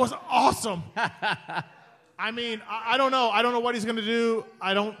 Tampa was awesome. I mean, I don't know. I don't know what he's going to do.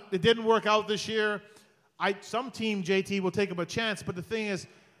 It didn't work out this year. Some team, JT, will take him a chance, but the thing is,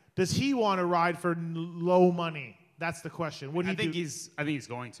 does he want to ride for low money? That's the question. I think he's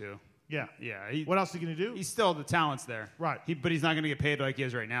going to. Yeah. Yeah. What else is he going to do? He's still the talent's there. Right. But he's not going to get paid like he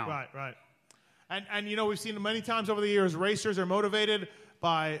is right now. Right. And we've seen many times over the years, racers are motivated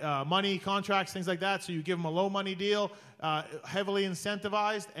by money, contracts, things like that. So you give him a low money deal, heavily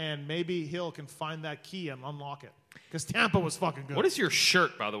incentivized, and maybe Hill can find that key and unlock it. Because Tampa was fucking good. What is your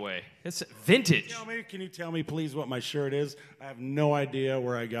shirt, by the way? It's vintage. Can you tell me, please, what my shirt is? I have no idea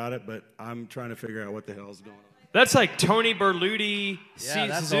where I got it, but I'm trying to figure out what the hell is going on. That's like Tony Berluti,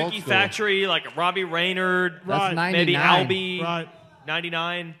 Suzuki Factory, like Robbie Raynard, maybe Albie,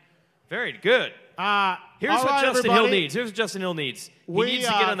 99. Very good. Here's what Justin Hill needs. He needs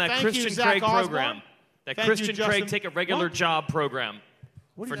to get on that Christian Craig program. That Christian Craig take a regular job program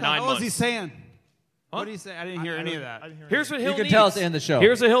for 9 months. What was he saying? Huh? What did he say? I didn't hear any of that. Here's what Hill needs. You can tell us to end the show.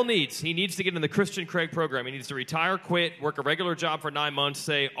 Here's what Hill needs. He needs to get in the Christian Craig program. He needs to retire, quit, work a regular job for 9 months,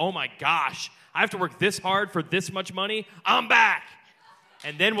 say, oh my gosh, I have to work this hard for this much money. I'm back.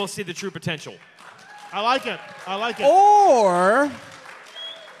 And then we'll see the true potential. I like it.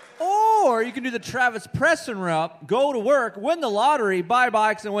 Or you can do the Travis Preston route, go to work, win the lottery, buy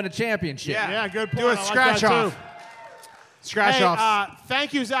bikes, and win a championship. Yeah, good point. Do a scratch off. Scratch off.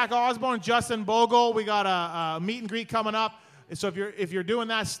 Thank you, Zach Osborne, Justin Bogle. We got a meet and greet coming up. So if you're doing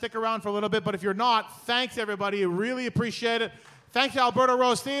that, stick around for a little bit. But if you're not, thanks everybody. Really appreciate it. Thanks to Alberta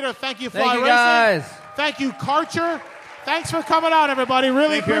Rose Theater. Thank you, Fly Thank you, Racing. guys. Thank you, Karcher. Thanks for coming out, everybody.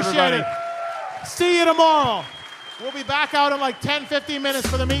 Really appreciate it. See you tomorrow. We'll be back out in like 10, 15 minutes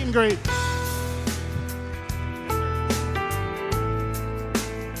for the meet and greet.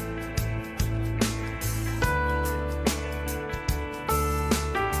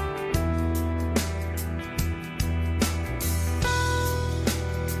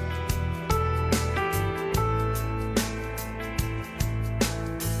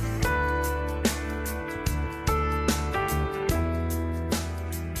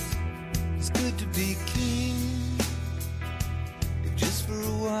 It's good to be king, if just for a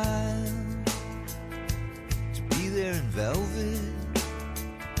while. To be there in velvet,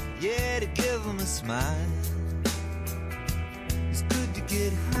 yeah, to give them a smile. It's good to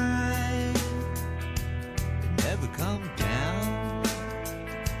get high and never come down.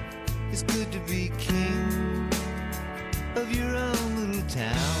 It's good to be king of your own little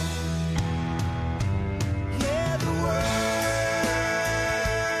town. Yeah, the world